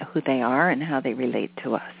 who they are and how they relate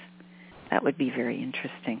to us. That would be very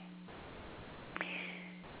interesting.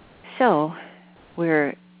 So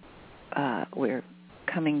we're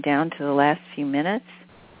coming down to the last few minutes.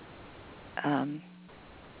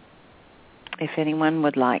 If anyone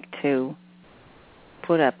would like to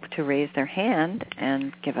raise their hand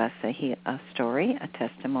and give us a story, a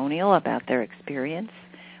testimonial about their experience,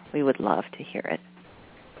 we would love to hear it.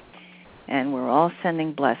 And we're all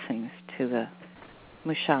sending blessings to the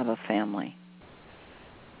Mushaba family.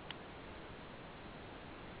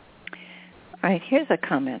 All right, here's a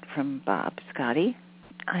comment from Bob Scotty.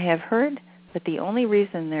 I have heard that the only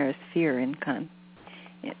reason there is fear in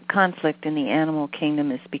conflict in the animal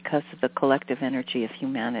kingdom is because of the collective energy of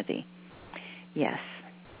humanity. Yes,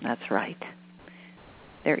 that's right.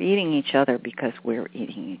 They're eating each other because we're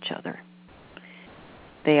eating each other.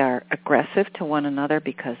 They are aggressive to one another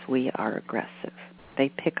because we are aggressive. They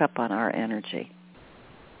pick up on our energy.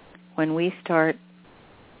 When we start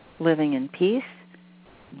living in peace,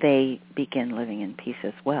 they begin living in peace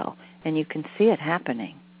as well. And you can see it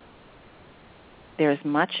happening. There's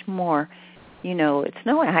much more, it's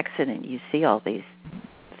no accident you see all these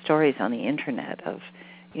stories on the internet of,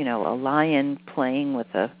 a lion playing with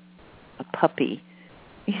a puppy.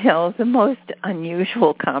 The most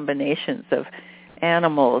unusual combinations of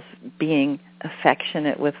animals being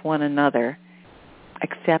affectionate with one another,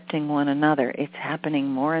 accepting one another. It's happening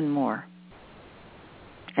more and more.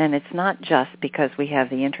 And it's not just because we have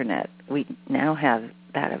the internet. We now have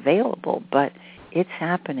that available, but it's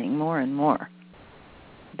happening more and more.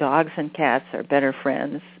 Dogs and cats are better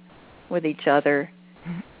friends with each other.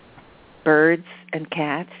 Birds and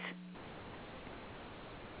cats.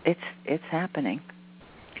 It's happening.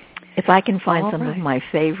 If I can find some of my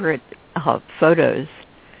favorite photos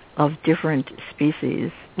of different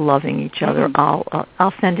species loving each other,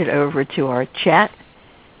 I'll send it over to our chat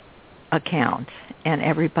account, and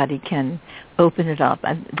everybody can open it up.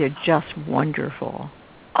 And they're just wonderful.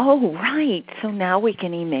 Oh, right. So now we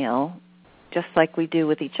can email just like we do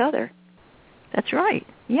with each other. That's right.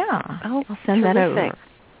 Yeah. Oh, I'll send that over.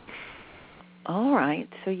 All right.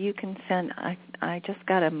 So you can send, I just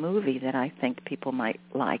got a movie that I think people might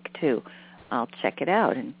like, too. I'll check it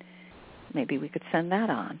out, and maybe we could send that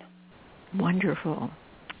on. Wonderful.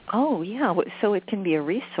 Oh, yeah. So it can be a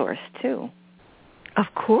resource, too. Of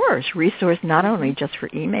course. Resource not only just for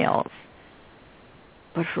emails,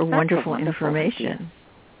 but for wonderful information.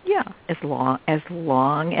 Yeah, as long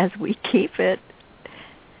as we keep it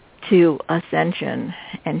to ascension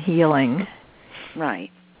and healing.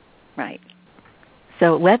 Right.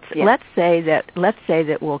 So let's say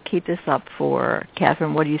that we'll keep this up for,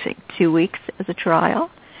 Kathryn, what do you think, 2 weeks as a trial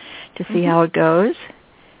to see how it goes?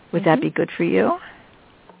 Would that be good for you?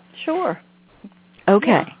 Sure. Okay,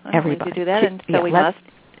 yeah, everybody. To do that, and so we must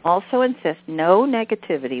also insist no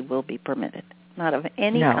negativity will be permitted, not of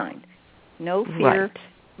any kind. No fear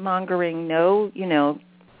mongering, no,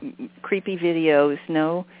 creepy videos,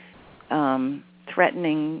 no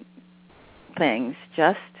threatening things,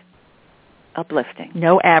 just uplifting.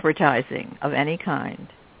 No advertising of any kind.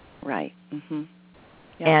 Right. Mm-hmm.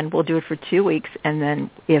 Yep. And we'll do it for 2 weeks, and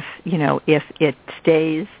then if it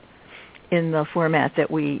stays in the format that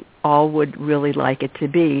we all would really like it to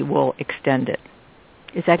be, we'll extend it.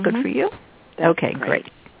 Is that good for you? That's okay, great.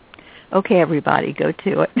 Okay, everybody, go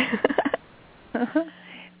to it.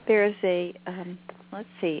 There's a, let's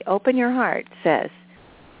see, Open Your Heart says,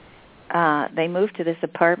 they moved to this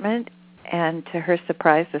apartment, and to her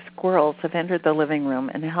surprise, the squirrels have entered the living room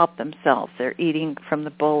and helped themselves. They're eating from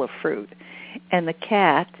the bowl of fruit. And the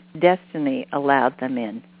cat, Destiny, allowed them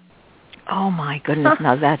in. Oh, my goodness.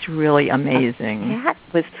 Now, that's really amazing. A cat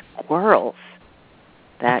with squirrels.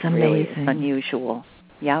 That's really amazing. Is unusual.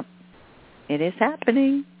 Yep. It is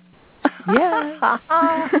happening. Yeah.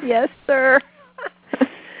 Yes, sir.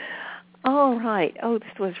 All right. Oh,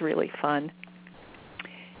 this was really fun.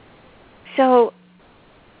 So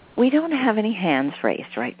we don't have any hands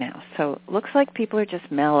raised right now. So it looks like people are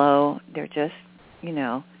just mellow. They're just,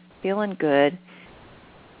 feeling good.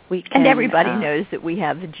 We can, and everybody knows that we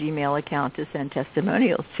have the Gmail account to send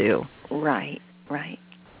testimonials to. Right.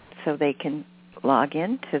 So they can log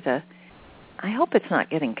in to the, I hope it's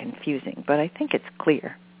not getting confusing, but I think it's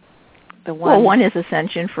clear. One is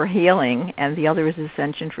Ascension for Healing, and the other is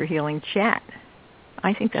Ascension for Healing Chat.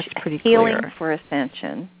 I think that's pretty clear. Healing for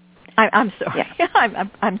Ascension. I'm sorry. Yeah.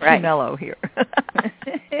 I'm too mellow here.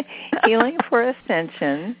 Healing for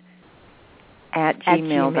Ascension at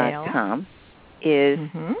gmail.com is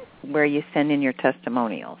where you send in your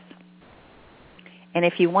testimonials. And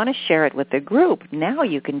if you want to share it with the group, now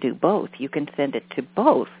you can do both. You can send it to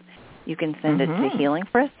both. You can send it to Healing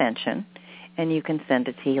for Ascension, and you can send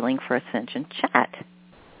it to Healing for Ascension Chat.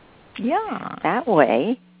 Yeah. That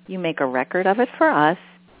way, you make a record of it for us,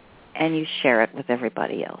 and you share it with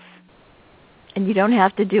everybody else. And you don't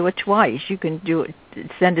have to do it twice. You can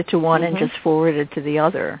send it to one and just forward it to the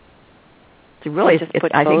other. So really,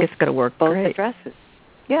 I think it's going to work both great. Addresses.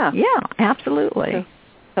 Yeah. Yeah, absolutely.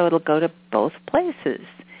 So it'll go to both places.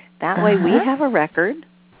 That way we have a record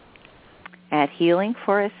at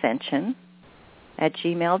healingforascension at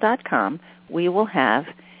gmail.com. We will have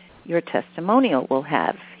your testimonial. We'll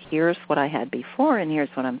have, here's what I had before and here's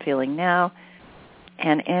what I'm feeling now.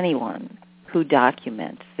 And anyone who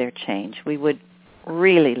documents their change, we would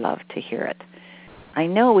really love to hear it. I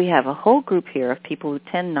know we have a whole group here of people who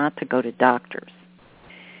tend not to go to doctors.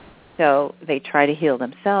 So they try to heal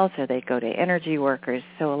themselves or they go to energy workers.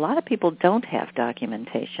 So a lot of people don't have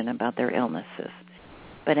documentation about their illnesses.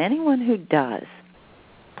 But anyone who does,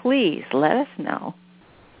 please let us know,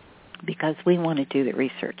 because we want to do the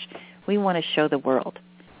research. We want to show the world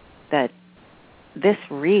that this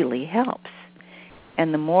really helps.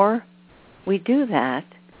 And the more we do that,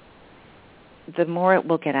 the more it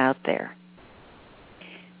will get out there.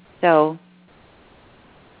 So,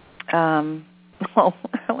 I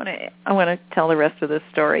want to tell the rest of this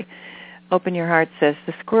story. Open Your Heart says,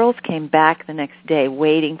 the squirrels came back the next day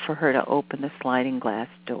waiting for her to open the sliding glass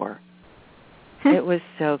door. It was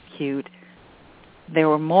so cute. There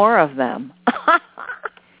were more of them.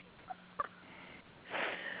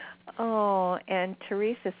 Oh, and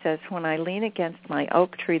Teresa says, when I lean against my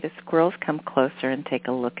oak tree, the squirrels come closer and take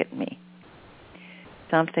a look at me.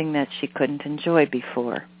 Something that she couldn't enjoy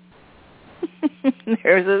before.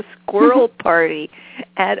 There's a squirrel party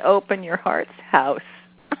at Open Your Heart's house.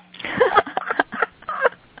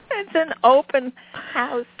 It's an open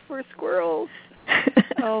house for squirrels.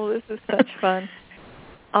 Oh, this is such fun.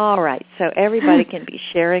 All right, so everybody can be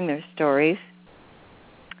sharing their stories.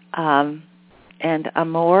 And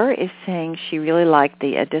Amor is saying she really liked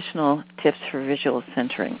the additional tips for visual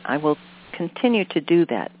centering. I will continue to do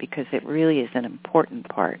that because it really is an important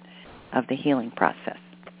part of the healing process.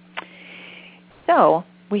 So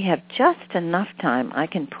we have just enough time. I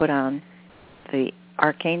can put on the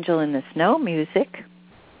Archangel in the Snow music,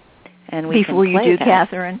 and we before can play you do, that.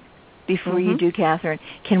 Kathryn. Before you do, Kathryn,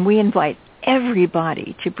 can we invite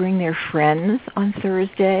everybody to bring their friends on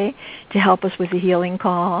Thursday to help us with the healing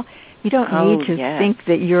call? You don't need to think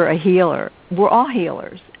that you're a healer. We're all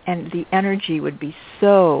healers, and the energy would be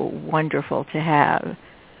so wonderful to have.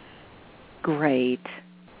 Great.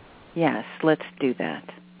 Yes, let's do that.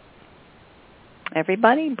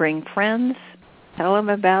 Everybody, bring friends. Tell them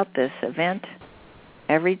about this event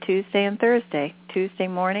every Tuesday and Thursday. Tuesday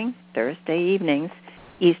morning, Thursday evenings,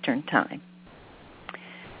 Eastern Time.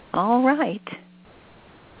 All right.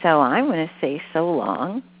 So I'm going to say so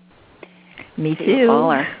long. Me too. To all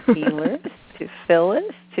our healers, to Phyllis,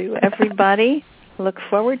 to everybody. Look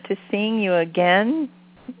forward to seeing you again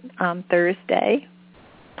on Thursday.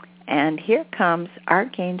 And here comes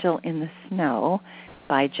Archangel in the Snow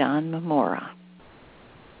by John Mamora.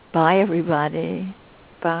 Bye, everybody.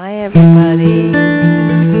 Bye, everybody.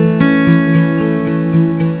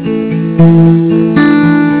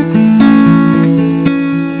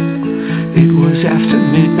 It was after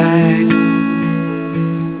midnight,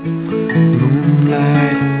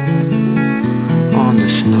 moonlight on the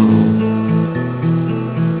snow.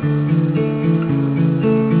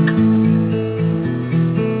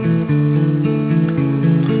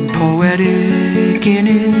 Poetic in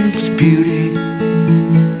its beauty,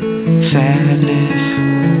 sadness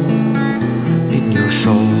in your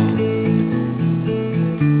soul.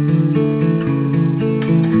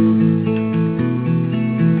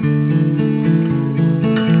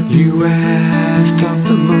 You asked of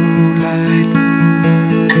the moonlight,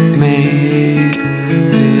 make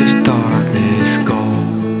this darkness go.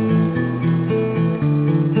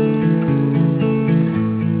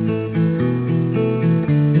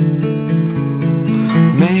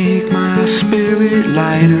 Make my spirit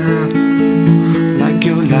lighter like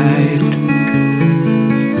your light.